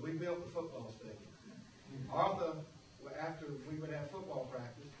 So we built the football stadium. Arthur, after we would have football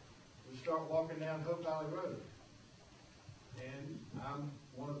practice, we'd start walking down Hope Valley Road. And I'm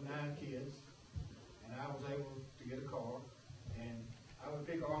one of 9 kids, and I was able to get a car, and I would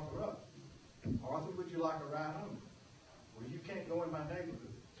pick Arthur up. Arthur, would you like a ride home? Well, you can't go in my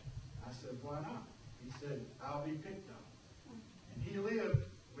neighborhood. I said, why not? He said, I'll be picked on. And he lived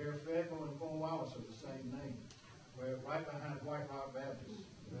where Fayetteville and Cornwallis are the same name, right behind White Rock Baptist,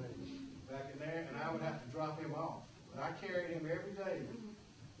 back in there, and I would have to drop him off. But I carried him every day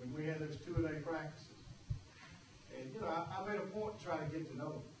when we had those 2-a-day practices. And, I made a point to try to get to know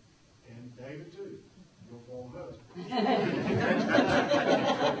And David too, your former husband.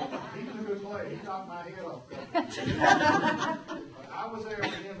 He was a good player. He knocked my head off. But I was there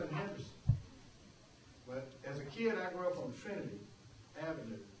with him in Henderson. But as a kid, I grew up on Trinity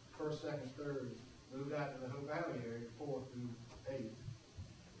Avenue, 1st, 2nd, 3rd. Moved out to the Hope Valley area, 4th through 8th.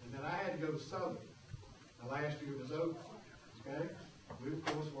 And then I had to go to Southern. The last year was over. Okay? We, of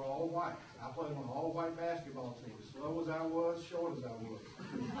course, were all white. I played on an all-white basketball team. As slow as I was, short as I was.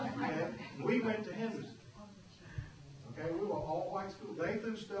 And we went to Henderson. Okay? We were all white school. They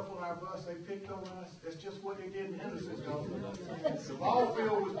threw stuff on our bus. They picked on us. That's just what they did in Henderson. The ball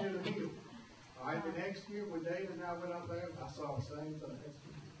field was near the hill. All right, the next year when David and I went up there, I saw the same thing.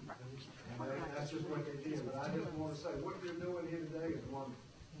 And that's just what they did. But I just want to say, what you're doing here today is wonderful.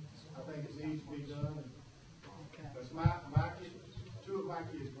 I think it needs to be done. Because my kids, 2 of my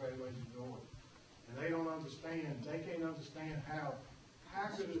kids graduated from Durham. And they don't understand, they can't understand how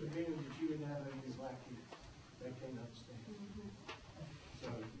could it have been that you didn't have any black kids? They can't understand. So,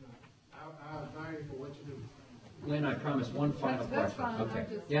 I admire you for what you do. Lynn, I promise one final That's question. fine.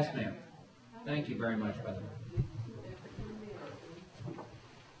 Okay. Yes, ma'am. Thank you very much, by the way.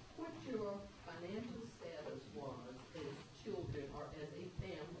 What your financial status was as children or as a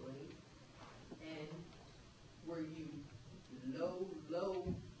family, and were you low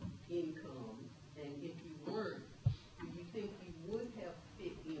income, and if you weren't, do you think you would have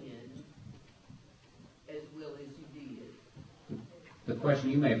fit in as well as you did? The question,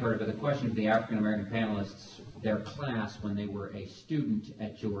 you may have heard, but the question of the African American panelists, their class when they were a student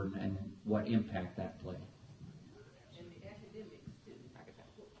at Jordan, and what impact that played. And the academics too.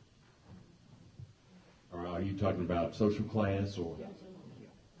 Or are you talking about social class or?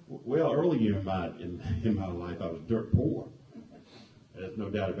 Well, early in my life, I was dirt poor. There's no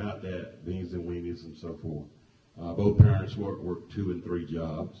doubt about that. Beans and weenies and so forth. Both parents worked 2 and 3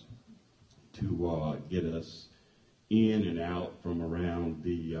 jobs to get us in and out from around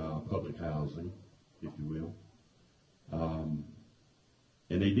the public housing, if you will.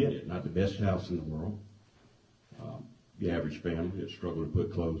 And they did it. Not the best house in the world. The average family that struggled to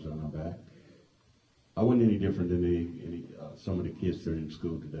put clothes on our back. I wasn't any different than some of the kids that are in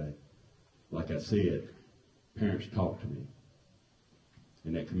school today. Like I said, parents talk to me.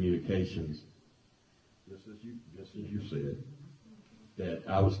 And that communications, just as you said, that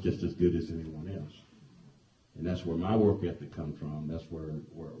I was just as good as anyone else. And that's where my work ethic comes from. That's where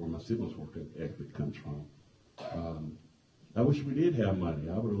my siblings' work ethic comes from. I wish we did have money.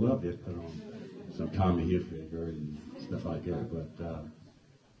 I would have loved to put on some Tommy Hilfiger and stuff like that. But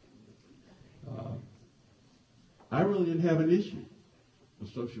I really didn't have an issue, a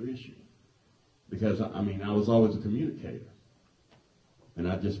social issue. Because, I was always a communicator. And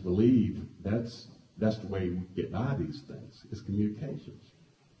I just believe that's the way we get by these things, is communications.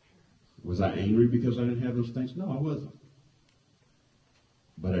 Was I angry because I didn't have those things? No, I wasn't.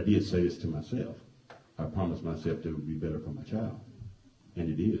 But I did say this to myself. I promised myself that it would be better for my child. And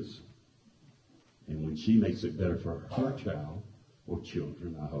it is. And when she makes it better for her child, or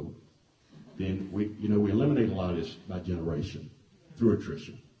children, I hope, then we eliminate a lot of this by generation, through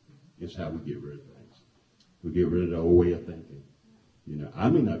attrition. It's how we get rid of things. We get rid of the old way of thinking. I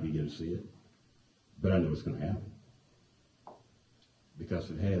may not be going to see it, but I know it's going to happen. Because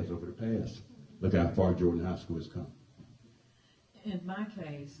it has over the past. Look how far Jordan High School has come. In my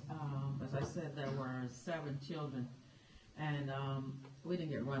case, as I said, there were 7 children, and we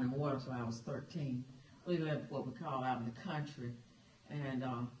didn't get running water until I was 13. We lived what we call out in the country, and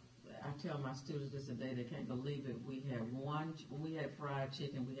I tell my students this today, they can't believe it. We had when we had fried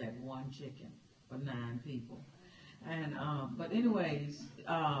chicken, we had 1 chicken for 9 people. And but anyways,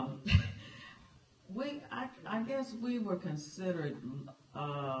 I guess we were considered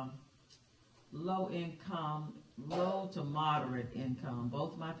low income, low to moderate income.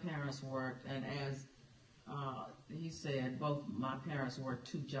 Both my parents worked, and as he said, both my parents worked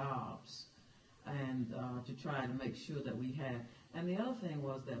 2 jobs, and to try to make sure that we had. And the other thing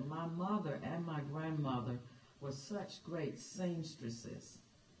was that my mother and my grandmother were such great seamstresses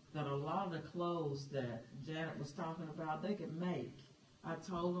that a lot of the clothes that Janet was talking about, they could make. I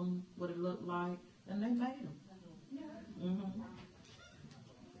told them what it looked like, and they made them. Mm-hmm.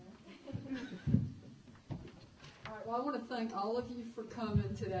 All right, well, I want to thank all of you for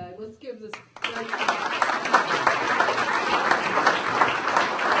coming today. Let's give this great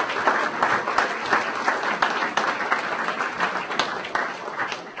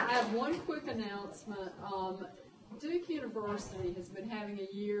I have one quick announcement. Duke University has been having a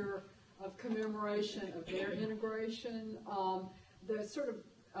year of commemoration of their integration. The sort of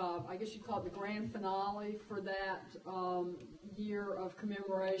I guess you'd call it the grand finale for that year of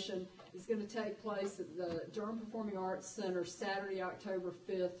commemoration, is going to take place at the Durham Performing Arts Center Saturday, October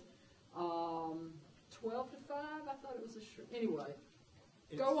 5th, 12 to 5. I thought it was anyway.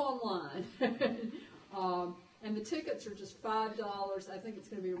 Go online. And the tickets are just $5. I think it's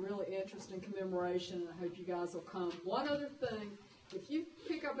going to be a really interesting commemoration, and I hope you guys will come. One other thing, if you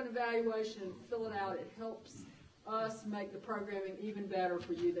pick up an evaluation and fill it out, it helps us make the programming even better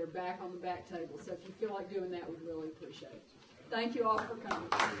for you. They're back on the back table, so if you feel like doing that, we'd really appreciate it. Thank you all for coming.